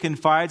somebody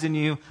confides in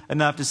you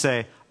enough to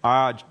say,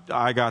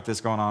 I got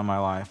this going on in my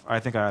life, I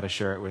think I ought to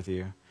share it with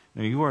you.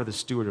 No, you are the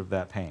steward of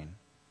that pain.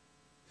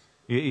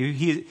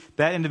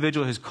 That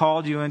individual has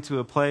called you into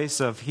a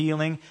place of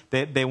healing.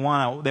 They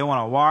want to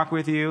walk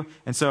with you,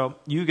 and so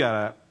you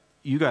gotta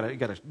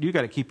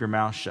keep your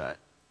mouth shut.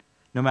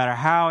 No matter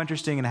how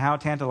interesting and how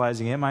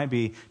tantalizing it might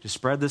be to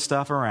spread this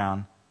stuff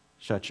around,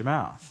 shut your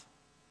mouth.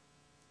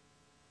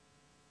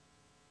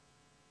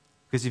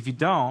 Because if you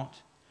don't,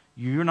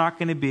 you're not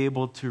going to be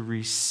able to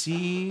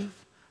receive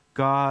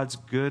God's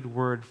good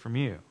word from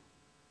you,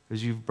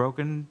 because you've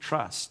broken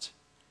trust.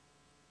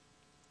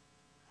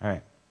 All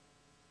right.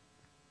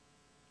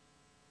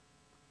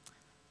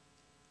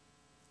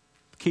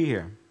 Key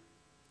here.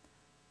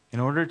 In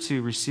order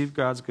to receive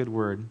God's good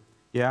word,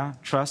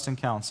 trust and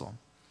counsel.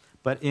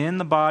 But in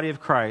the body of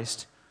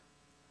Christ,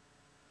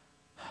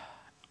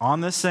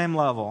 on this same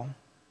level,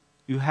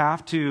 you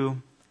have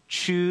to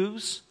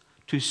choose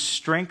to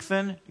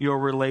strengthen your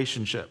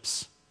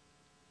relationships.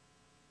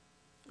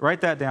 Write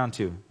that down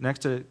too, next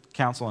to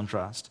counsel and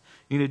trust.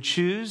 You need to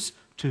choose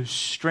to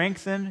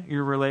strengthen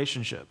your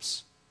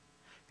relationships.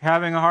 You're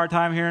having a hard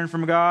time hearing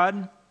from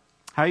God?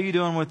 How are you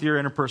doing with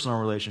your interpersonal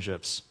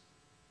relationships?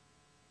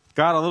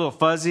 God a little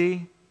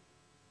fuzzy?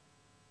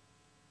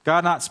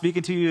 God not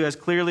speaking to you as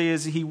clearly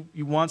as he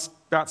once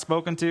got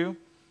spoken to?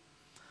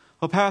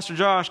 Well, Pastor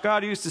Josh,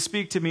 God used to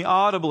speak to me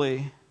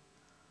audibly.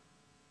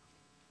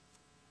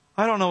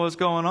 I don't know what's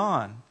going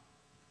on.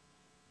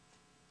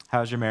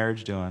 How's your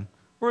marriage doing?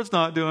 Well, it's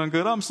not doing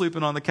good. I'm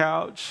sleeping on the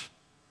couch.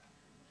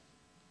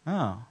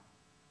 Oh.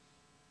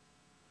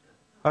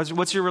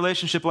 What's your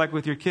relationship like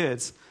with your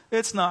kids?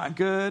 It's not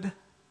good.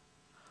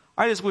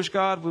 I just wish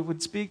God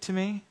would speak to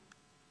me.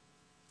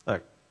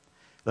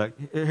 Look,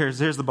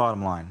 here's the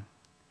bottom line.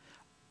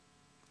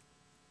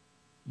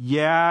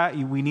 Yeah,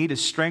 we need to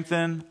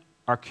strengthen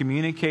our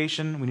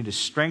communication. We need to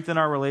strengthen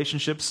our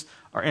relationships,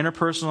 our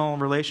interpersonal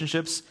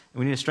relationships, and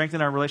we need to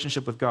strengthen our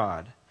relationship with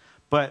God.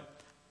 But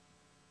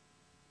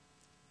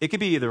it could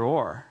be either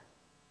or.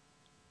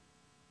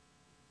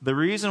 The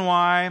reason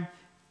why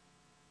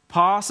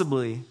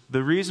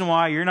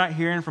you're not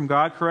hearing from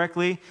God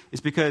correctly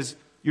is because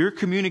your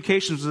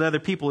communications with other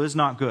people is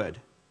not good.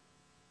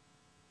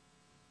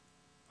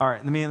 All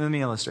right, let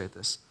me illustrate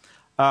this.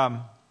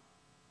 A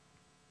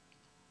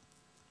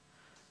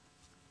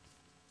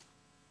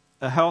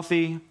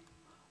healthy,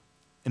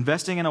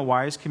 investing in a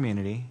wise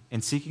community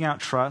and seeking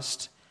out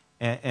trust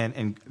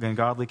and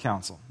godly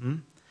counsel.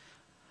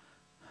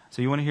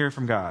 So you want to hear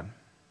from God.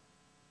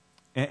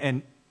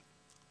 And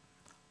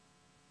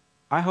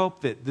I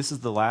hope that this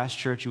is the last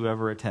church you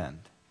ever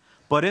attend.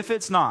 But if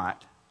it's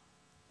not,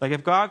 like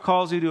if God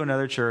calls you to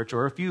another church,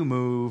 or if you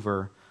move,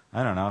 or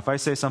I don't know, if I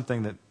say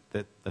something that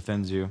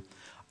offends you,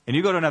 and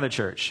you go to another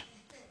church,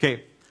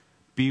 okay,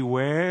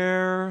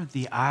 beware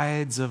the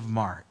Ides of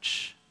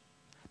March.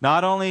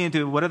 Not only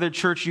into whatever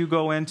church you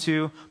go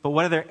into, but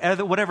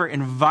whatever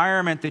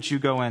environment that you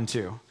go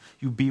into.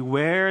 You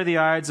beware the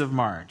Ides of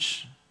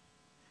March.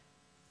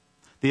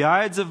 The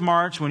Ides of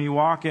March, when you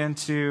walk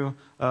into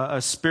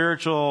a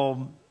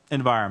spiritual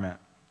environment,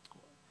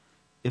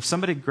 if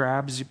somebody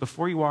grabs you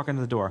before you walk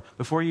into the door,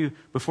 before you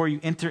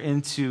enter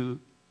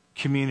into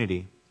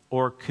community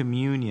or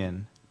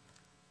communion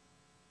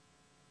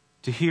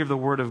to hear the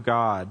Word of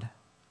God,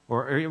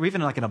 or even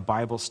like in a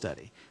Bible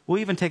study, we'll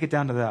even take it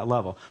down to that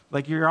level.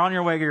 Like you're on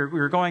your way,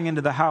 you're going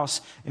into the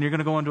house, and you're going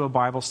to go into a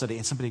Bible study,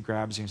 and somebody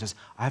grabs you and says,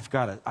 I've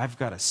got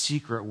a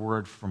secret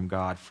word from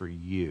God for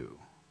you.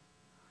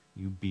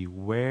 You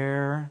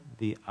beware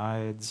the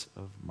Ides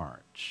of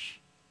March.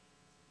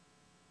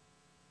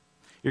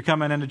 You're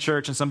coming into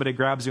church and somebody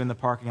grabs you in the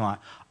parking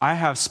lot. I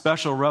have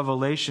special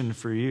revelation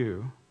for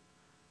you.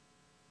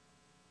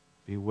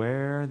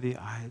 Beware the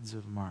Ides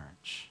of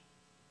March.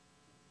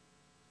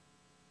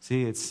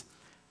 See,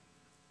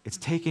 It's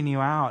taking you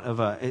out of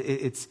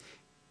it's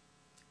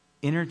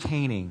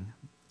entertaining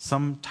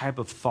some type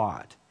of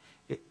thought.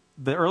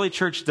 The early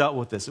church dealt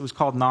with this. It was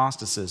called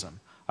Gnosticism.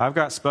 I've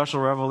got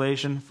special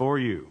revelation for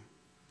you.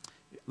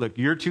 Look,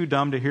 you're too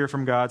dumb to hear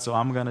from God, so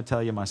I'm going to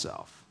tell you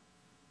myself.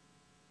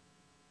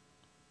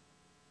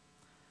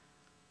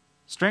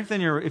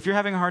 If you're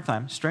having a hard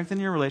time, strengthen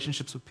your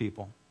relationships with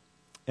people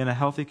in a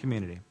healthy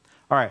community.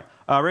 All right,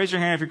 raise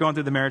your hand if you're going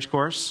through the marriage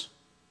course.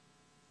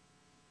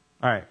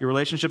 All right, your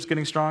relationship's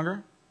getting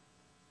stronger?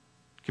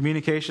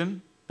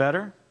 Communication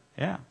better?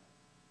 Yeah.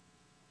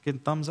 Getting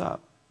thumbs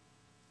up.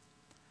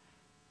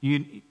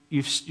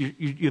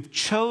 You've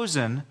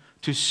chosen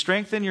to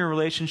strengthen your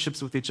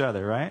relationships with each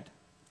other, right?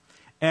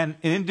 And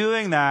in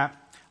doing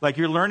that, like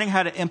you're learning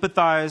how to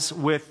empathize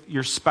with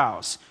your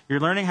spouse. You're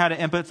learning how to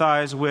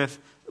empathize with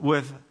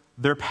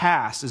their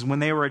past as when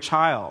they were a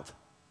child,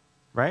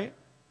 right?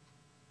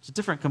 It's a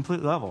different,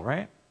 complete level,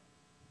 right?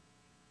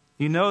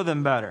 You know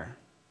them better.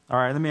 All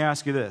right, let me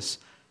ask you this.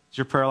 Is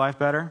your prayer life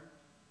better?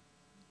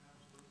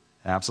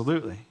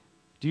 Absolutely.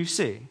 Do you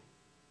see?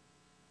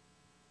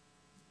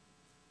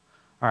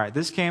 All right,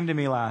 this came to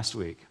me last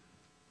week.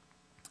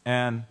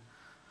 And,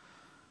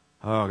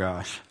 oh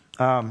gosh.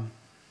 All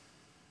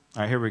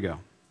right, here we go.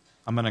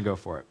 I'm going to go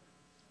for it.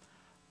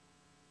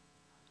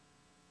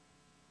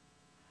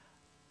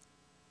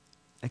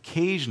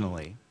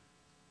 Occasionally,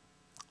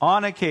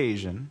 on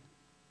occasion,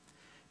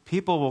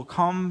 people will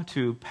come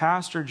to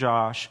Pastor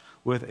Josh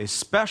with a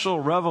special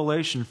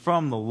revelation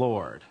from the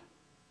Lord.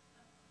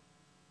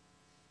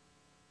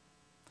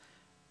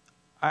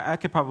 I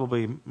could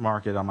probably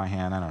mark it on my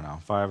hand, I don't know,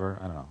 5 or,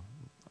 I don't know.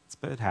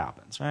 But it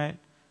happens, right?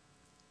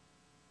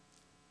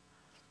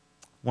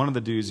 One of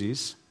the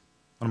doozies,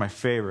 one of my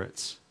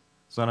favorites,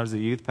 so when I was the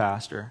youth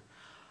pastor,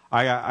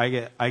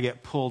 I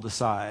get pulled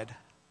aside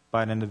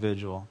by an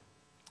individual.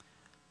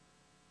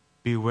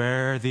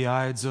 Beware the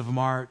Ides of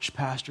March,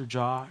 Pastor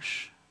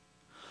Josh.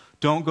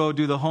 Don't go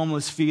do the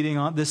homeless feeding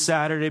on this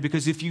Saturday,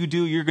 because if you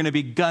do, you're going to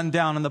be gunned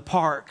down in the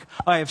park.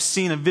 I have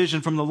seen a vision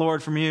from the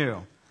Lord from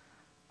you.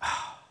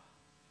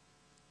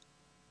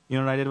 You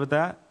know what I did with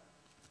that?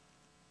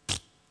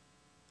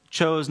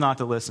 Chose not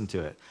to listen to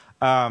it.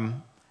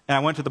 And I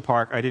went to the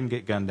park. I didn't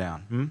get gunned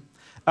down.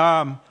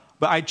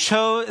 But I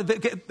chose,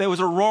 there was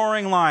a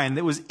roaring lion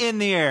that was in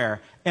the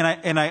air.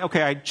 And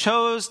I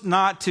chose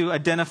not to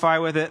identify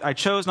with it. I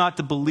chose not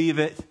to believe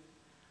it.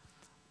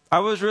 I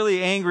was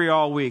really angry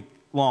all week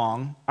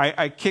long.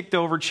 I kicked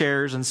over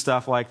chairs and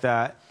stuff like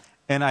that.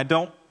 And I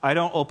don't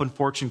open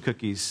fortune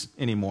cookies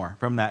anymore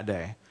from that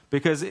day.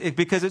 Because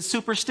it's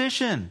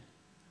superstition.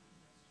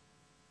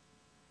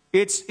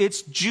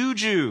 It's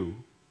juju.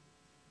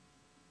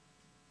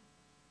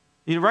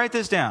 You write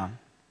this down.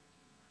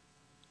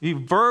 You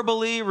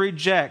verbally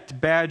reject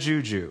bad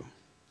juju.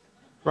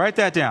 Write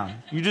that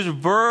down. You just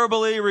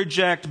verbally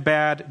reject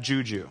bad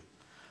juju.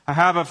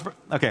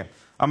 Okay,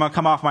 I'm going to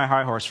come off my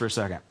high horse for a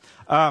second.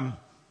 I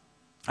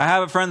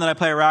have a friend that I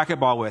play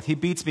racquetball with. He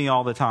beats me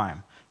all the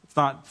time. It's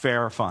not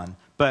fair or fun.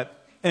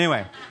 But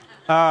anyway,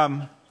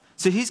 so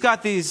he's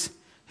got these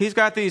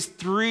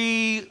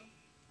 3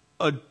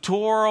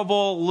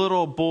 adorable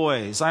little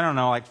boys. I don't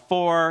know, like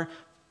 4,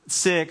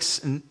 6,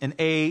 and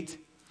 8.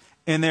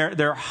 And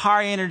they're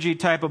high energy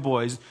type of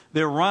boys.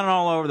 They're running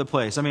all over the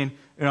place. I mean,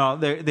 you know,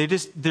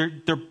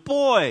 they're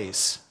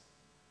boys.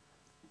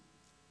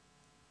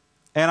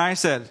 And I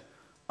said,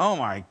 "Oh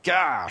my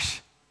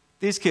gosh,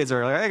 these kids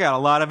they got a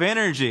lot of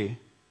energy.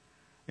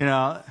 You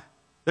know,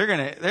 they're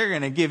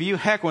gonna give you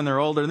heck when they're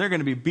older, and they're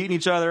gonna be beating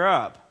each other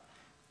up."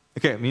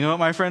 Okay, you know what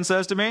my friend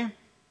says to me?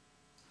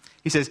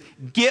 He says,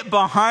 "Get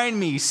behind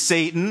me,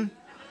 Satan."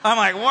 I'm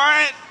like,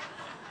 "What?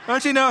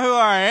 Don't you know who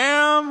I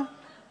am?"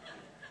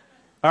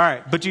 All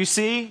right, but you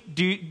see,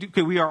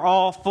 we are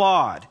all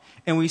flawed,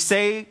 and we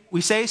say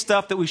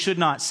stuff that we should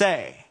not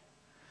say.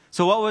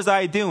 So what was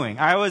I doing?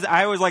 I was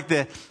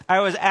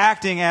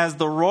acting as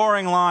the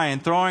roaring lion,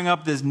 throwing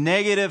up this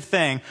negative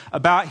thing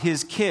about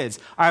his kids.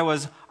 I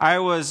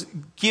was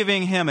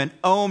giving him an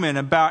omen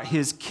about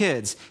his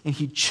kids, and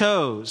he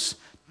chose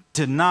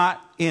to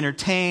not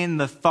entertain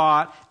the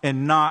thought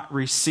and not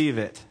receive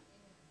it.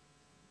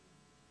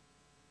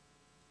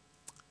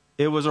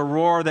 It was a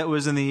roar that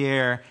was in the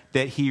air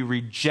that he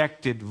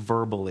rejected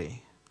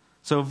verbally.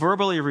 So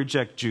verbally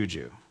reject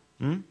juju.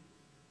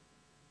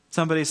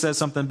 Somebody says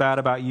something bad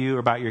about you or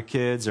about your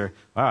kids, or,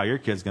 "Wow, your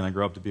kid's going to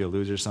grow up to be a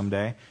loser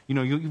someday." You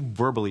know, you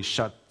verbally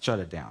shut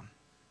it down.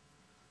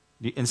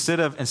 Instead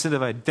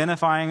of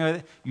identifying with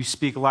it, you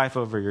speak life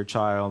over your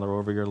child or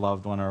over your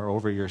loved one or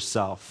over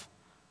yourself.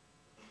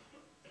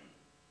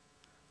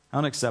 I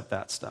don't accept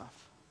that stuff.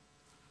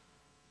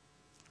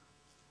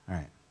 All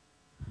right.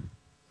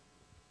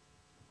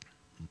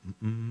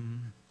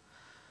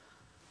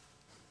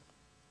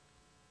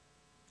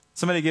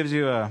 Somebody gives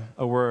you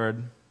a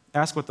word,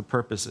 ask what the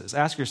purpose is.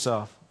 Ask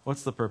yourself,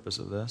 what's the purpose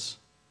of this?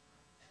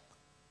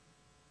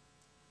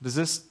 Does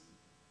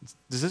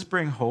this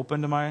bring hope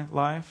into my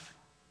life?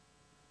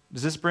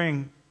 Does this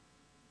bring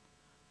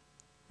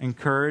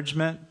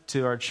encouragement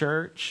to our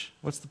church?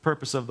 What's the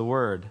purpose of the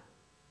word?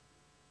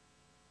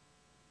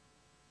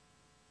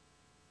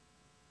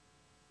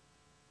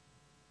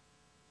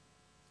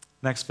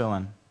 Next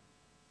fill-in. I'm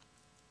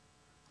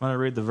going to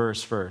read the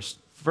verse first.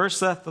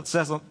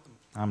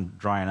 I'm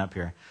drying up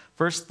here.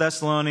 1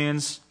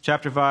 Thessalonians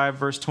chapter 5,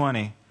 verse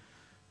 20.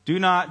 Do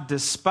not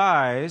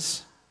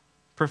despise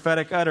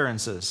prophetic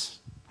utterances.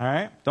 All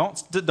right?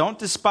 Don't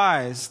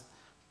despise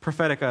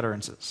prophetic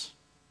utterances.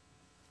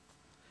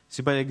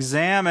 See, but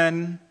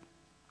examine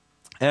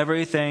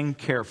everything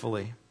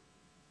carefully.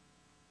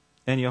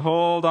 And you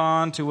hold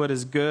on to what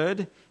is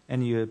good,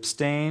 and you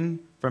abstain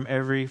from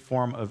every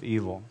form of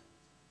evil.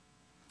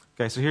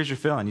 Okay, so here's your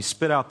fill-in. You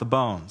spit out the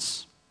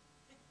bones.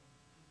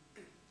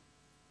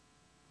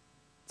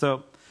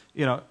 So,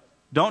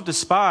 don't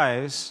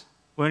despise,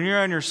 when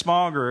you're in your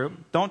small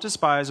group, don't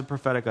despise a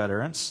prophetic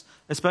utterance,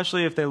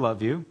 especially if they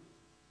love you.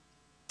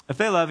 If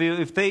they love you,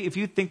 if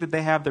you think that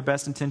they have their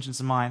best intentions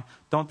in mind,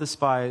 don't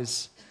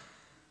despise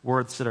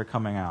words that are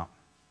coming out.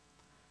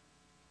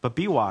 But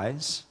be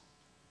wise.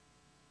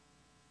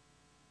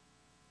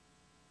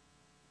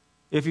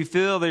 If you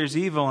feel there's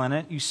evil in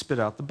it, you spit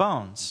out the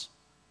bones.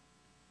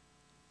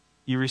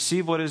 You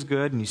receive what is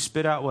good and you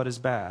spit out what is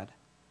bad.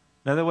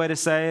 Another way to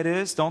say it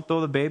is, don't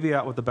throw the baby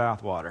out with the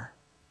bathwater.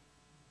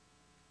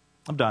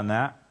 I've done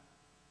that.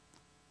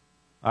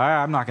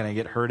 I'm not going to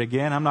get hurt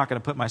again. I'm not going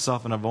to put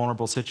myself in a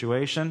vulnerable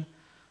situation.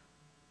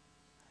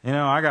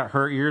 I got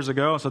hurt years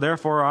ago, so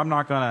therefore I'm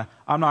not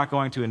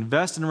going to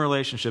invest in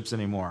relationships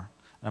anymore.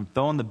 I'm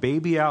throwing the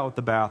baby out with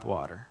the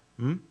bathwater.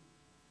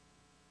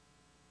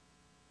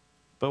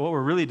 But what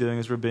we're really doing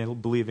is we're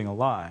believing a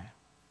lie.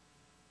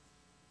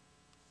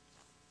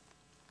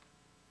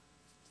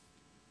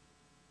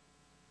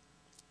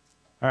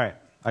 All right,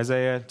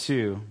 Isaiah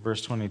 2,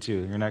 verse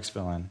 22, your next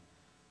fill-in.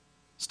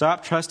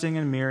 Stop trusting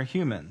in mere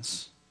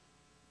humans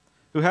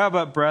who have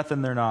but breath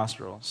in their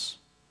nostrils.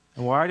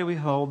 And why do we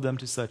hold them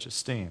to such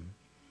esteem?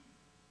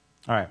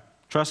 All right,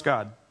 trust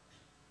God.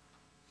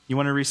 You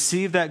want to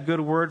receive that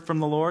good word from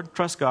the Lord?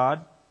 Trust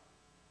God.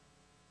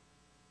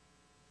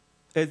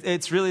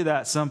 It's really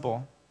that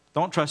simple.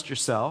 Don't trust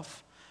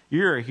yourself.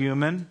 You're a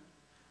human.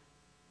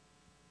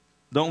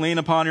 Don't lean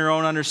upon your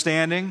own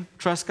understanding.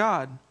 Trust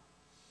God.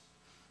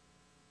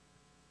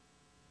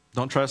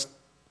 Don't trust,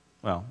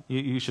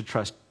 you should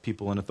trust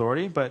people in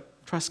authority, but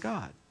trust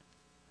God.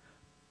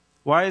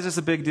 Why is this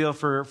a big deal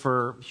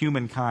for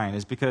humankind?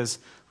 Is because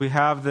we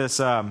have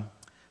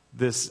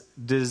this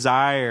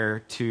desire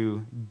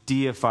to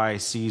deify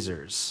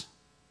Caesars.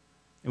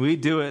 And we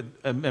do it.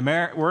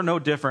 We're no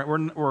different.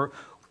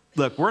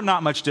 We're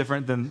not much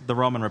different than the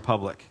Roman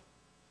Republic.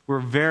 We're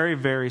very,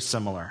 very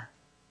similar.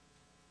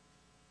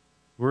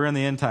 We're in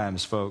the end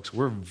times, folks.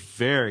 We're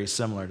very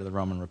similar to the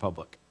Roman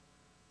Republic.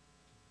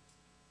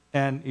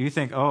 And you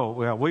think,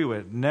 we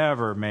would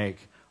never make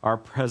our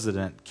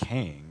president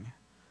king.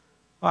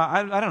 Well,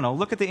 I don't know.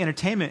 Look at the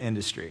entertainment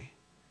industry.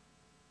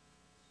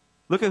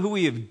 Look at who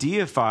we have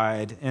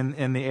deified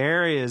in the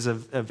areas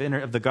of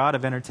the God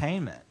of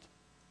entertainment.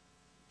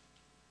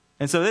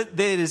 And so it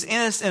is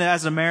innocent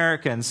as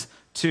Americans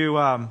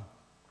to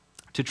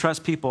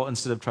trust people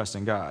instead of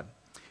trusting God.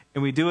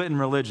 And we do it in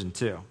religion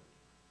too.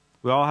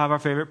 We all have our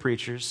favorite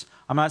preachers.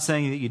 I'm not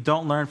saying that you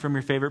don't learn from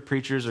your favorite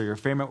preachers or your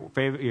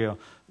favorite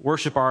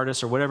worship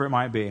artists or whatever it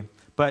might be.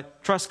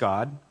 But trust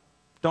God.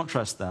 Don't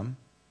trust them.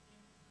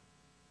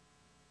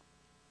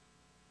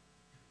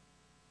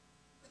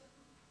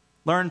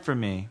 Learn from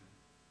me.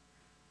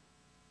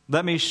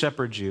 Let me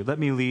shepherd you. Let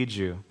me lead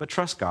you. But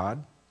trust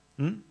God.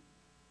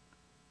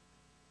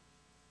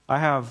 I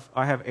have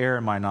air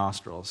in my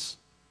nostrils.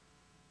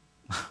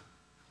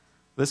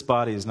 This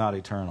body is not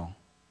eternal.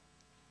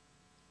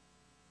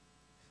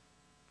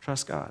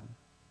 Trust God.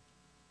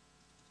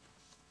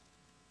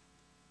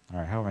 All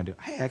right, how am I doing?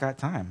 Hey, I got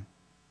time.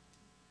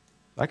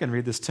 I can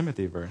read this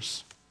Timothy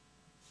verse.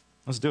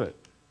 Let's do it.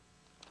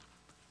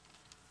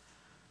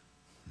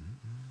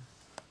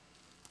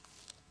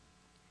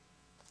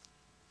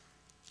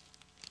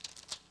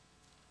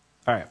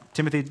 All right,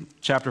 Timothy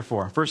chapter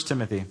 4. 1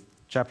 Timothy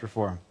chapter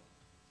 4.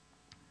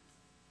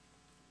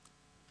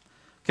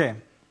 Okay,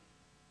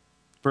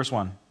 verse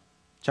 1.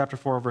 Chapter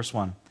 4, verse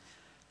 1.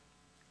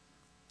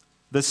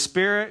 The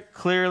Spirit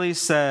clearly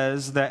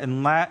says that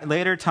in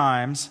later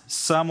times,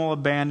 some will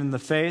abandon the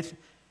faith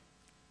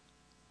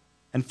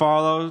and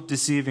follow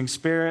deceiving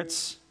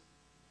spirits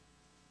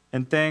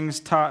and things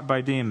taught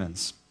by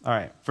demons. All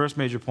right, first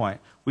major point.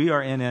 We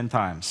are in end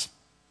times.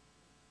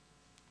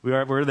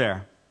 We're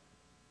there.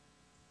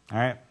 All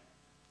right,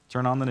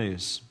 turn on the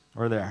news.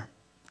 We're there.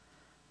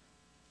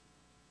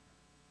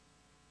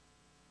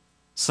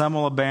 Some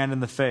will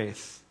abandon the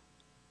faith.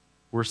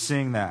 We're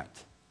seeing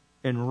that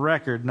in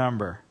record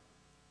number.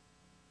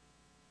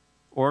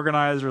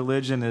 Organized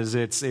religion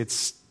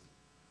it's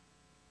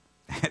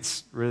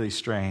really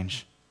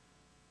strange.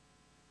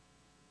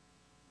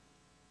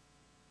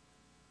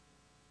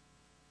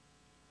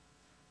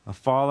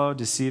 Follow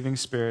deceiving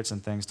spirits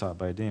and things taught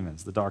by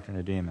demons, the doctrine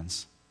of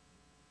demons.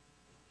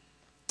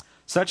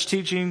 Such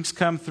teachings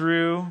come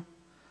through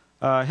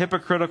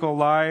hypocritical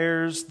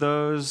liars.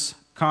 Those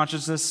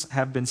consciences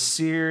have been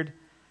seared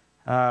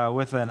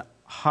with a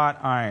hot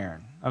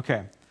iron.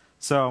 Okay,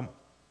 so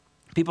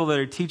people that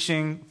are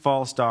teaching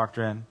false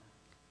doctrine,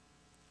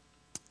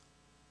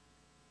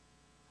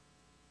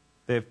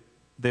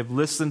 they've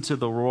listened to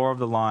the roar of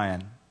the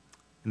lion,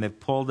 and they've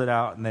pulled it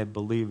out, and they've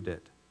believed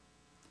it.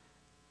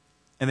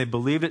 And they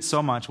believed it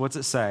so much, what's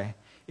it say?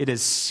 It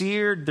has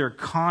seared their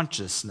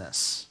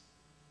consciousness.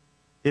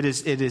 It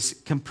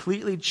is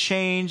completely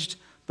changed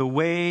the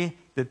way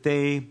that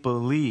they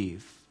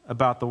believe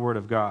about the Word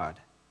of God.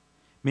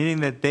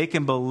 Meaning that they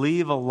can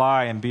believe a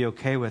lie and be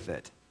okay with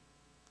it.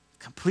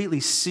 Completely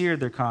seared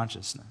their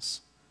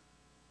consciousness.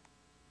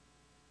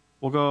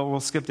 We'll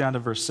skip down to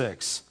verse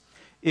 6.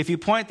 If you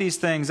point these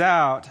things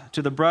out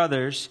to the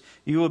brothers,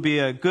 you will be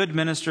a good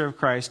minister of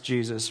Christ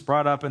Jesus,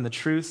 brought up in the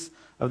truth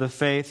of the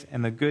faith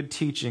and the good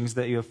teachings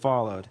that you have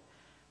followed.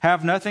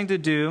 Have nothing to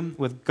do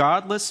with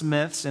godless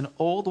myths and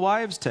old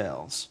wives'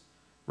 tales.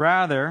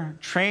 Rather,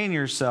 train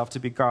yourself to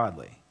be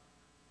godly.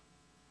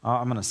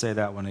 I'm going to say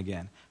that one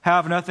again.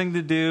 Have nothing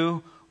to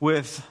do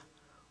with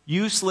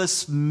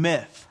useless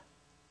myth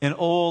and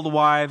old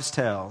wives'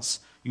 tales.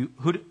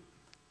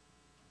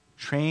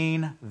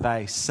 Train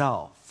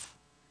thyself.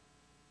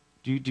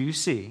 Do you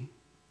see?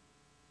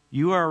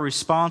 You are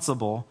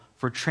responsible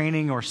for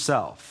training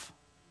yourself.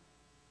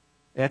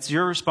 That's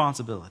your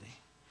responsibility.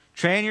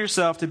 Train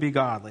yourself to be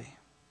godly.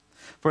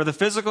 For the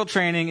physical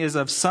training is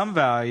of some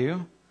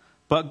value,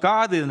 but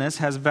godliness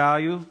has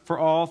value for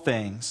all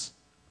things,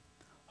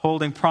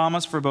 holding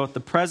promise for both the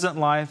present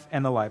life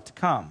and the life to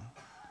come.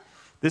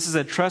 This is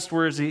a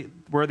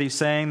trustworthy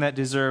saying that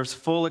deserves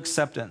full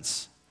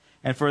acceptance.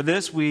 And for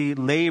this we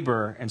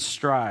labor and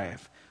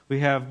strive. We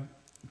have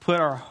put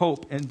our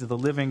hope into the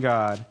living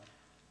God,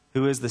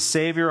 who is the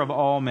Savior of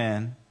all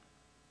men.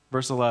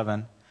 Verse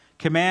 11,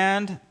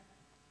 command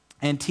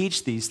and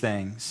teach these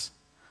things.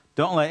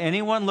 Don't let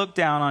anyone look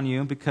down on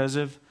you because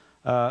of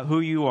who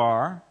you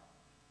are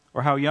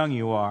or how young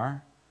you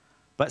are,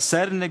 but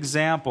set an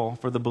example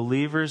for the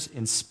believers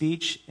in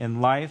speech,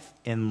 in life,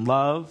 in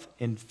love,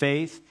 in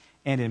faith,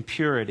 and in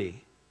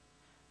purity.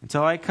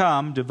 Until I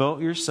come,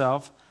 devote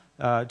yourself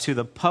to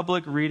the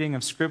public reading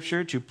of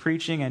Scripture, to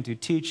preaching, and to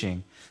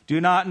teaching.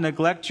 Do not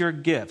neglect your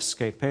gifts.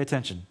 Okay, pay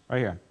attention right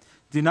here.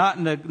 Do not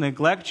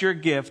neglect your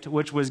gift,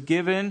 which was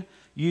given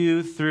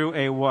you through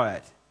a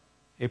what?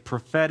 A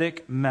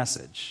prophetic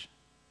message.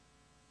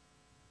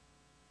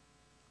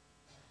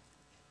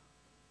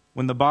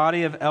 When the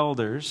body of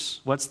elders,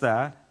 what's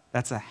that?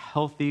 That's a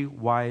healthy,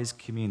 wise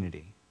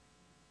community.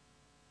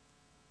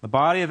 The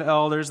body of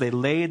elders, they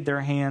laid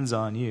their hands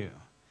on you.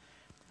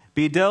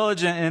 Be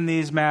diligent in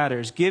these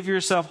matters. Give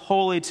yourself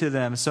wholly to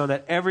them so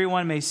that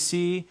everyone may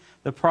see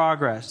your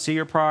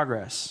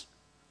progress.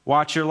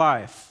 Watch your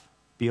life.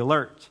 Be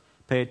alert.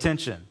 Pay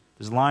attention.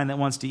 There's a lion that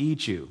wants to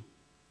eat you.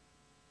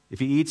 If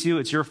he eats you,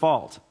 it's your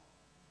fault.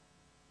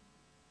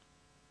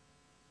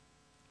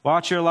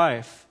 Watch your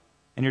life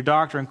and your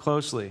doctrine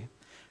closely.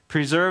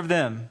 Preserve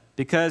them,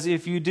 because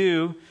if you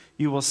do,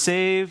 you will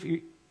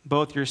save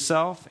both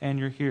yourself and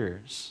your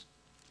hearers.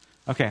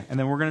 Okay, and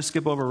then we're going to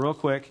skip over real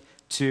quick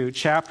to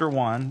chapter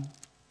 1,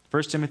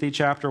 1 Timothy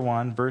chapter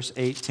 1, verse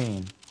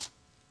 18.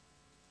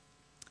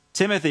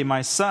 Timothy,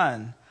 my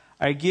son,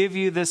 I give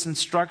you this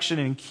instruction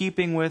in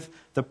keeping with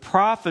the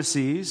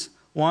prophecies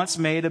once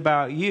made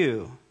about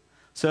you,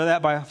 so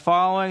that by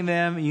following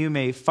them you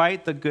may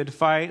fight the good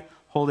fight,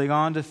 holding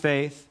on to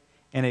faith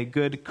and a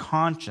good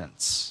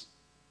conscience.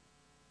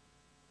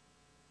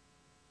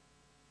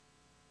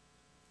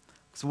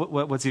 So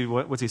what's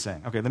he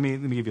saying? Okay, let me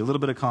give you a little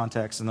bit of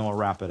context and then we'll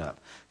wrap it up.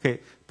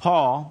 Okay,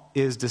 Paul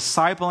is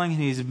discipling and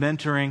he's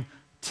mentoring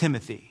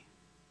Timothy.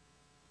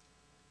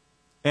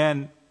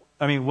 And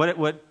I mean,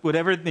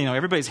 whatever,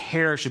 everybody's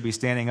hair should be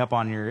standing up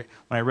on your,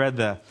 when I read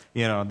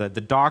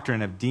the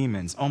doctrine of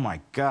demons, oh my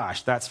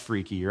gosh, that's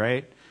freaky,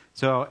 right?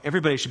 So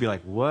everybody should be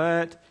like,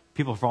 what?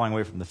 People are falling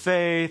away from the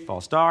faith,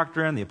 false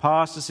doctrine, the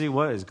apostasy,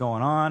 what is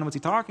going on? What's he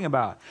talking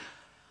about?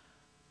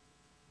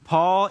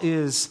 Paul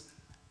is,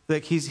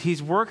 like,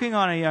 he's working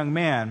on a young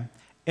man,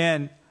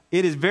 and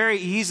it is very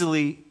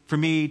easily for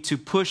me to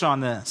push on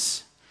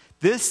this.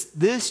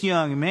 This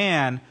young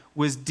man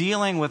was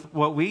dealing with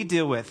what we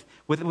deal with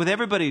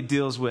everybody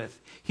deals with.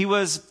 He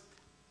was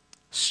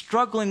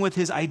struggling with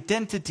his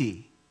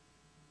identity.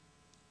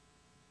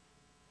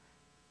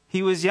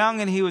 He was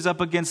young and he was up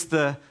against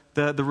the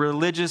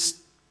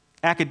religious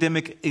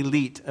academic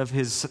elite of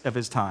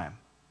his time.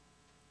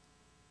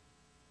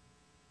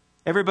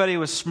 Everybody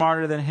was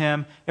smarter than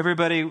him.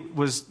 Everybody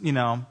was,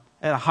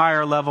 at a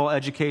higher level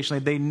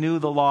educationally. They knew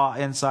the law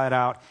inside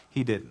out.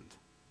 He didn't.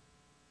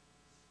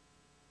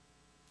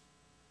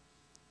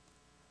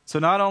 So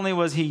not only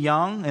was he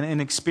young and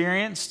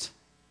inexperienced,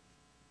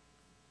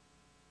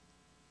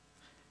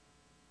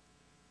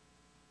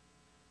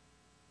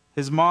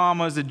 his mom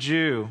was a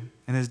Jew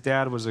and his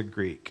dad was a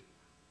Greek.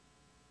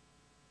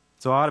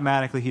 So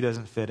automatically he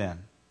doesn't fit in.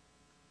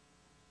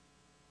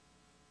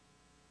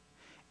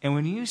 And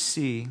when you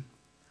see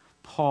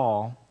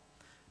Paul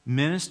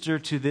minister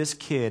to this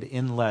kid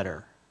in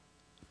letter,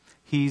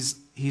 he's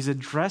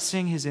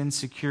addressing his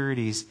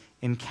insecurities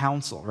in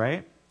counsel,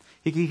 right?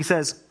 He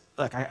says,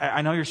 look,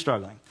 I know you're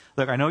struggling.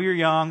 Look, I know you're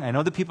young. I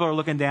know that people are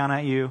looking down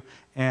at you.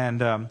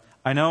 And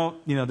I know,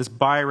 this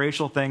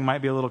biracial thing might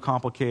be a little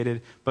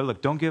complicated. But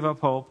look, don't give up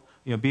hope.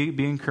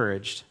 Be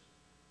encouraged.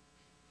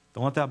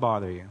 Don't let that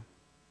bother you.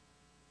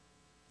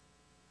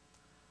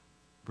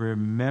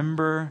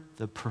 Remember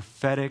the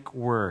prophetic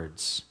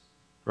words,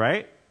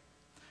 right?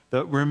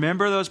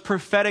 Remember those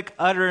prophetic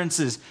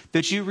utterances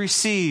that you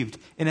received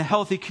in a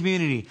healthy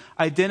community.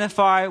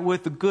 Identify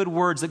with the good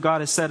words that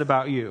God has said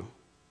about you.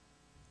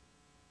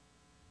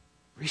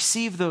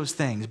 Receive those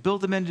things.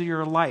 Build them into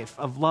your life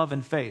of love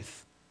and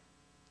faith.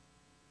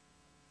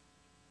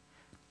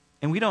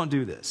 And we don't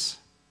do this.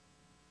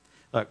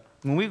 Look,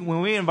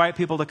 when we invite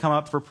people to come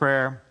up for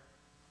prayer,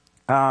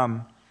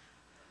 you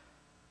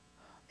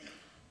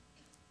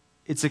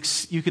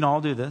can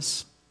all do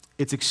this.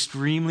 It's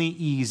extremely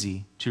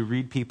easy to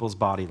read people's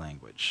body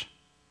language.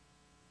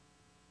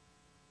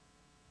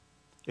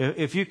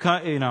 If you've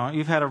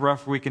had a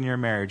rough week in your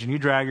marriage and you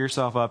drag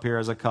yourself up here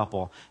as a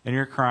couple and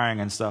you're crying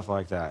and stuff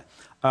like that,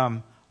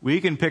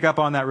 we can pick up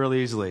on that real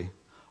easily.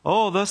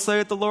 Oh, thus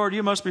saith the Lord,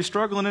 you must be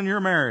struggling in your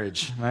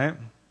marriage, right?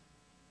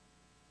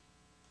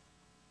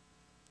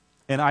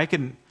 And I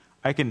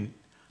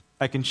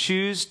can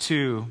choose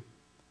to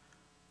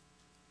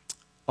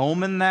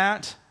omen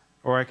that,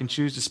 or I can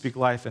choose to speak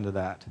life into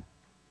that.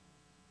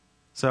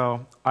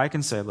 So I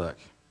can say, look,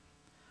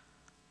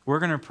 we're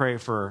going to pray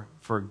for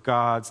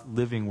God's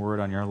living word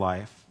on your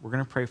life. We're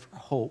going to pray for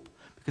hope,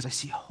 because I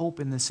see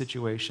hope in this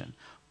situation.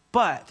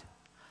 But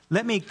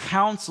let me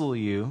counsel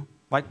you,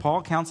 like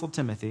Paul counseled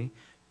Timothy,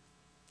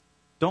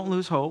 don't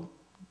lose hope.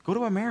 Go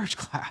to a marriage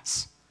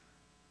class.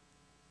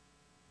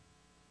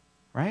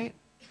 Right?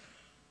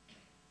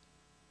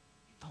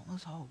 Don't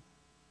lose hope.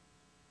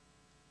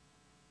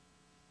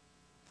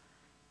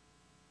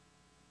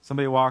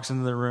 Somebody walks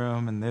into the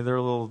room and they're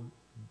a little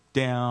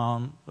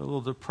down, a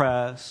little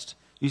depressed.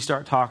 You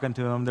start talking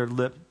to them, their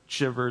lip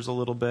shivers a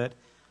little bit.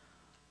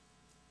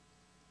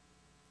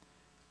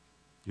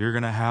 You're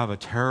going to have a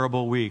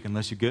terrible week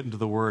unless you get into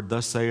the word,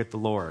 thus saith the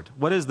Lord.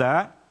 What is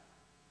that?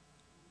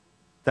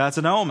 That's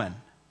an omen.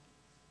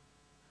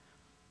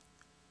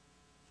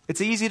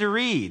 It's easy to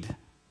read.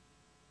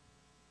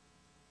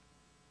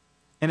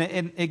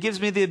 And it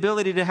gives me the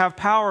ability to have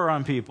power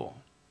on people.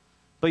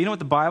 But you know what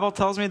the Bible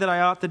tells me that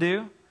I ought to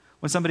do?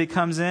 When somebody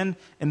comes in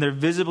and they're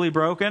visibly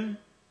broken,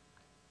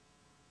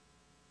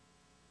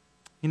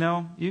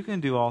 you can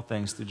do all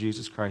things through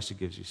Jesus Christ who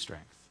gives you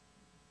strength.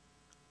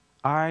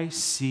 I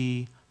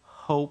see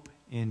hope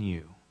in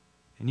you,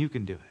 and you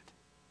can do it.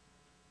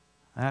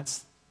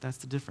 That's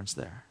the difference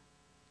there.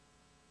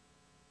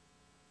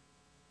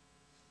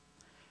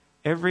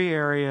 Every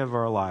area of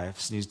our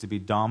lives needs to be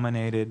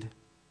dominated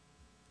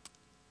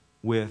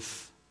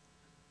with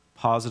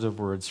positive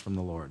words from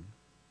the Lord.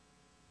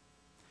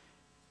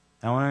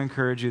 I want to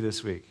encourage you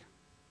this week.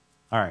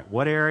 All right,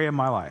 what area of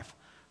my life?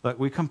 Look,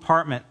 we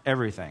compartment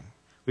everything.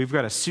 We've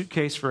got a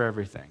suitcase for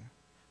everything.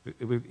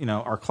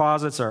 Our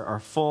closets are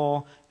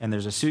full, and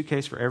there's a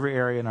suitcase for every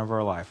area of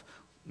our life.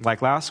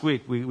 Like last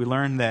week, we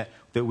learned that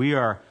we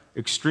are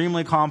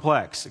extremely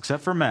complex,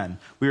 except for men.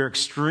 We are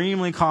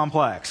extremely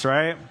complex,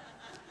 right?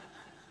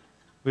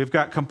 We've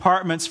got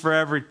compartments for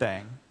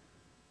everything.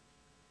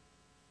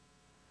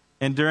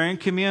 And during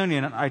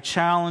communion, I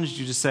challenged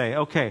you to say,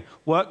 okay,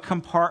 what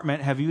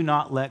compartment have you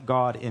not let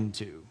God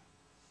into?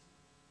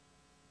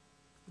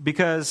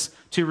 Because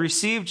to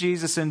receive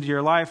Jesus into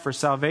your life for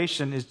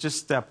salvation is just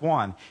step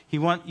one.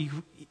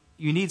 You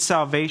need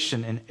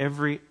salvation in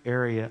every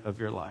area of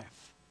your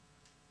life.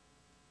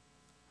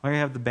 I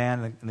have the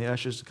band and the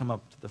ushers to come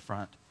up to the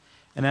front.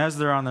 And as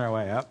they're on their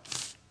way up,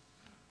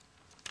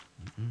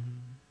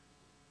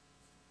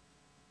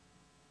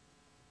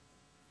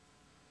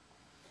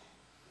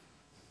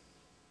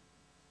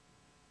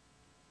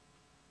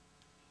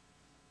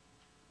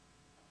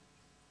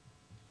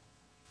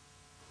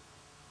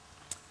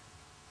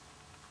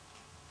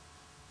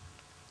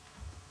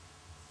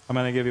 I'm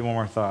going to give you one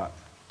more thought.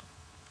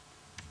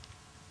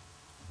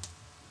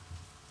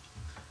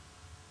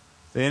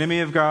 The enemy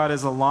of God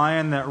is a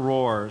lion that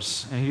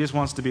roars, and he just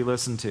wants to be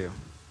listened to.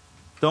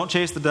 Don't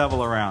chase the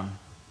devil around.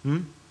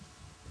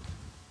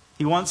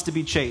 He wants to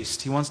be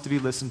chased. He wants to be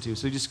listened to.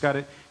 So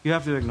you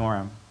have to ignore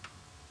him.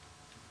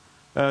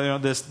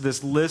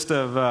 This list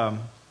of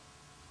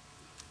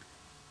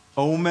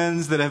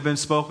omens that have been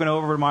spoken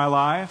over my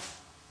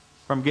life,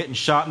 from getting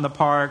shot in the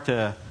park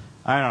to,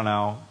 I don't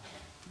know,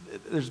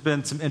 there's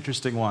been some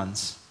interesting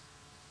ones.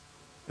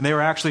 And they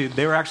were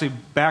actually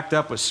backed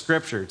up with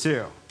scripture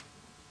too.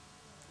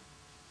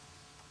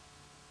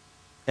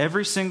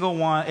 Every single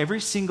one, every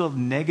single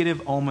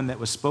negative omen that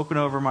was spoken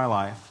over my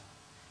life,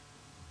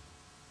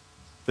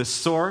 the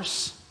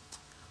source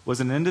was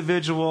an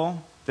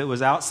individual that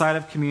was outside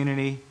of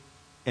community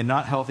and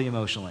not healthy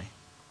emotionally.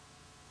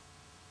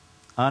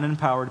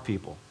 Unempowered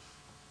people.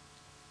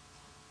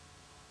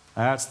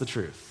 That's the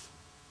truth.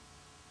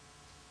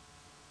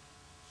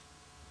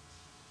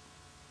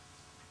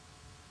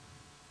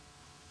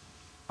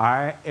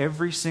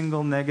 Every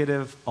single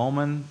negative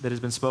omen that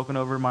has been spoken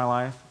over in my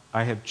life,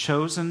 I have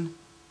chosen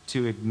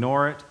to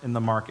ignore it in the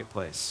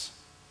marketplace.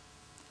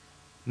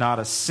 Not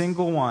a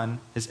single one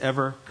has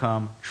ever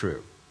come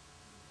true.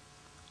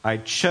 I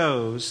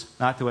chose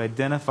not to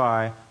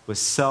identify with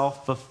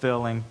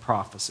self-fulfilling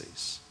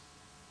prophecies.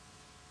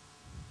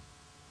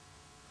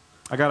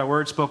 I got a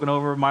word spoken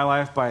over my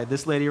life by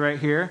this lady right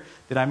here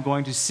that I'm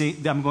going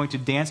to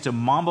dance to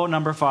Mambo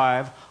number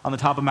 5 on the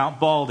top of Mount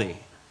Baldy,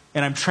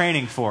 and I'm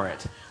training for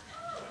it.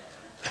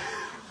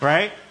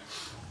 Right?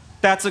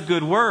 That's a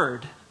good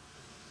word.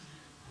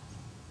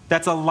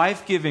 That's a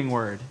life-giving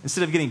word.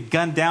 Instead of getting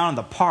gunned down in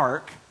the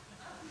park,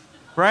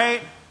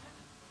 right?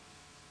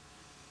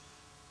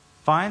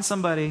 Find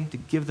somebody to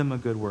give them a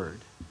good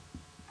word.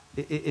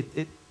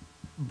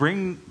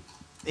 Bring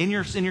in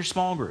your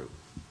small group.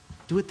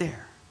 Do it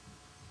there.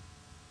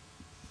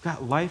 You've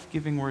got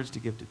life-giving words to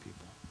give to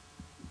people.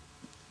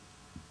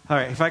 All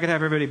right, if I could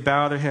have everybody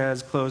bow their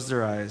heads, close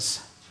their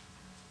eyes.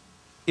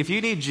 If you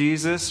need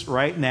Jesus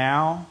right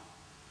now,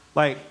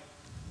 like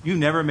you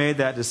never made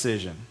that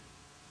decision,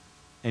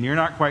 and you're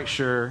not quite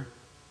sure,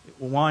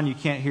 1, you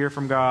can't hear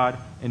from God,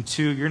 and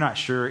 2, you're not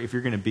sure if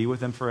you're going to be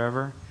with Him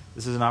forever,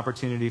 this is an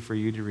opportunity for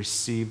you to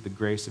receive the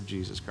grace of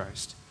Jesus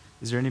Christ.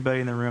 Is there anybody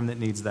in the room that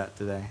needs that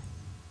today?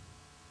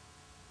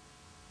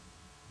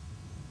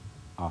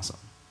 Awesome.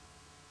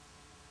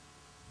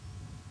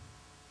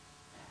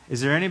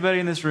 Is there anybody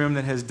in this room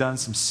that has done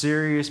some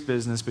serious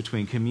business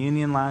between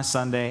communion last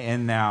Sunday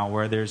and now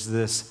where there's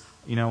this,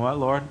 you know what,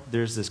 Lord,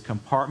 there's this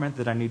compartment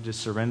that I need to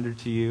surrender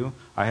to you.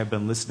 I have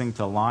been listening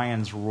to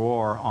lions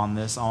roar on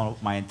this all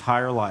my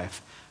entire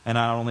life. And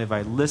not only have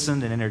I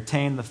listened and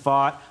entertained the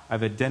thought,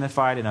 I've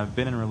identified and I've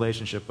been in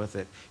relationship with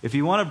it. If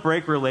you want to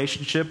break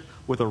relationship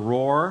with a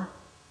roar,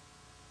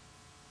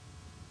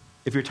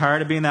 if you're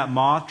tired of being that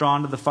moth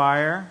drawn to the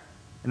fire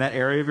in that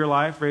area of your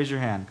life, raise your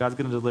hand. God's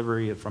going to deliver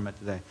you from it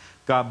today.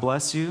 God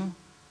bless you.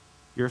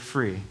 You're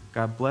free.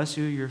 God bless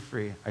you. You're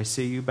free. I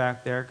see you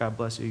back there. God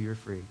bless you. You're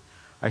free.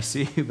 I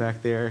see you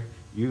back there.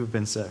 You've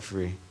been set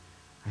free.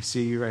 I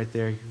see you right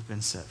there. You've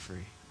been set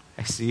free.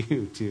 I see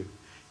you too.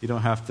 You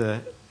don't have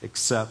to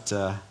accept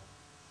the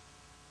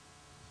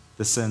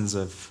sins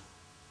of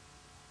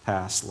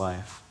past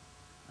life.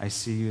 I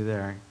see you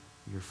there.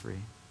 You're free.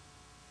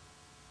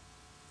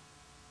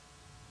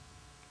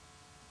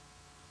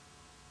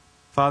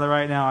 Father,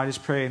 right now, I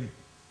just pray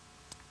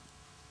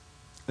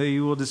that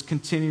you will just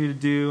continue to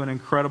do an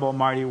incredible,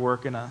 mighty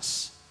work in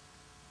us.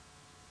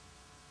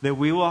 That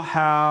we will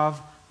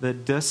have the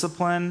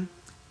discipline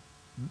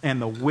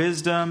and the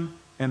wisdom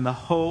and the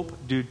hope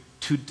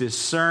to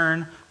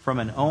discern from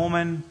an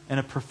omen and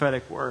a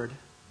prophetic word.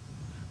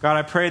 God,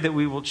 I pray that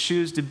we will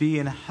choose to be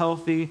in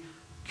healthy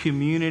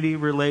community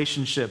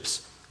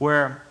relationships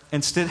where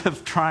instead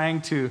of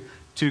trying to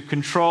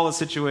control a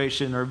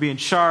situation or be in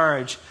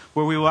charge,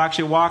 where we will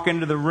actually walk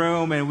into the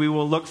room and we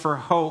will look for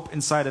hope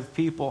inside of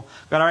people.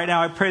 God, right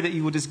now I pray that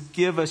you will just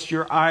give us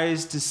your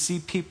eyes to see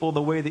people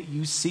the way that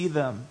you see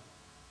them.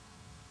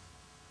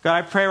 God,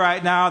 I pray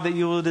right now that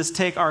you will just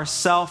take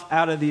ourself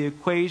out of the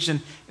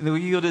equation and that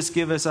you'll just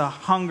give us a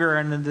hunger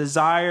and a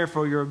desire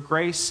for your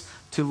grace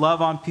to love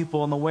on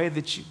people in the way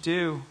that you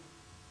do.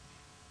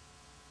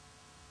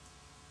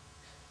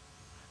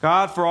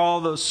 God, for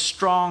all those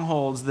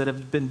strongholds that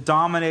have been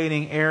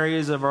dominating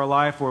areas of our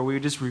life where we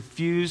just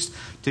refused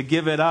to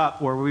give it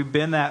up, where we've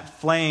been that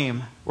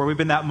flame, where we've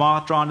been that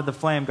moth drawn to the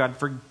flame, God,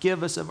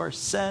 forgive us of our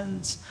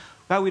sins.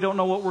 God, we don't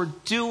know what we're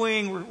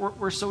doing.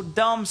 We're so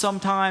dumb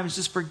sometimes.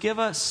 Just forgive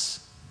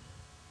us.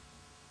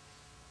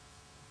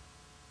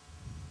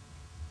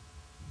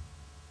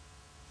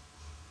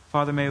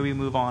 Father, may we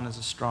move on as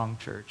a strong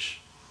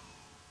church.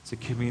 It's a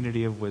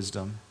community of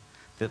wisdom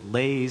that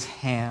lays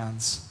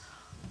hands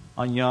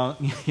on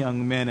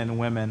young men and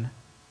women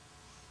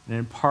and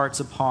imparts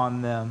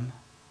upon them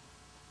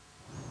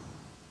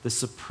the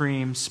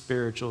supreme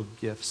spiritual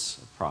gifts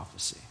of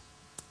prophecy.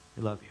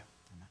 We love you.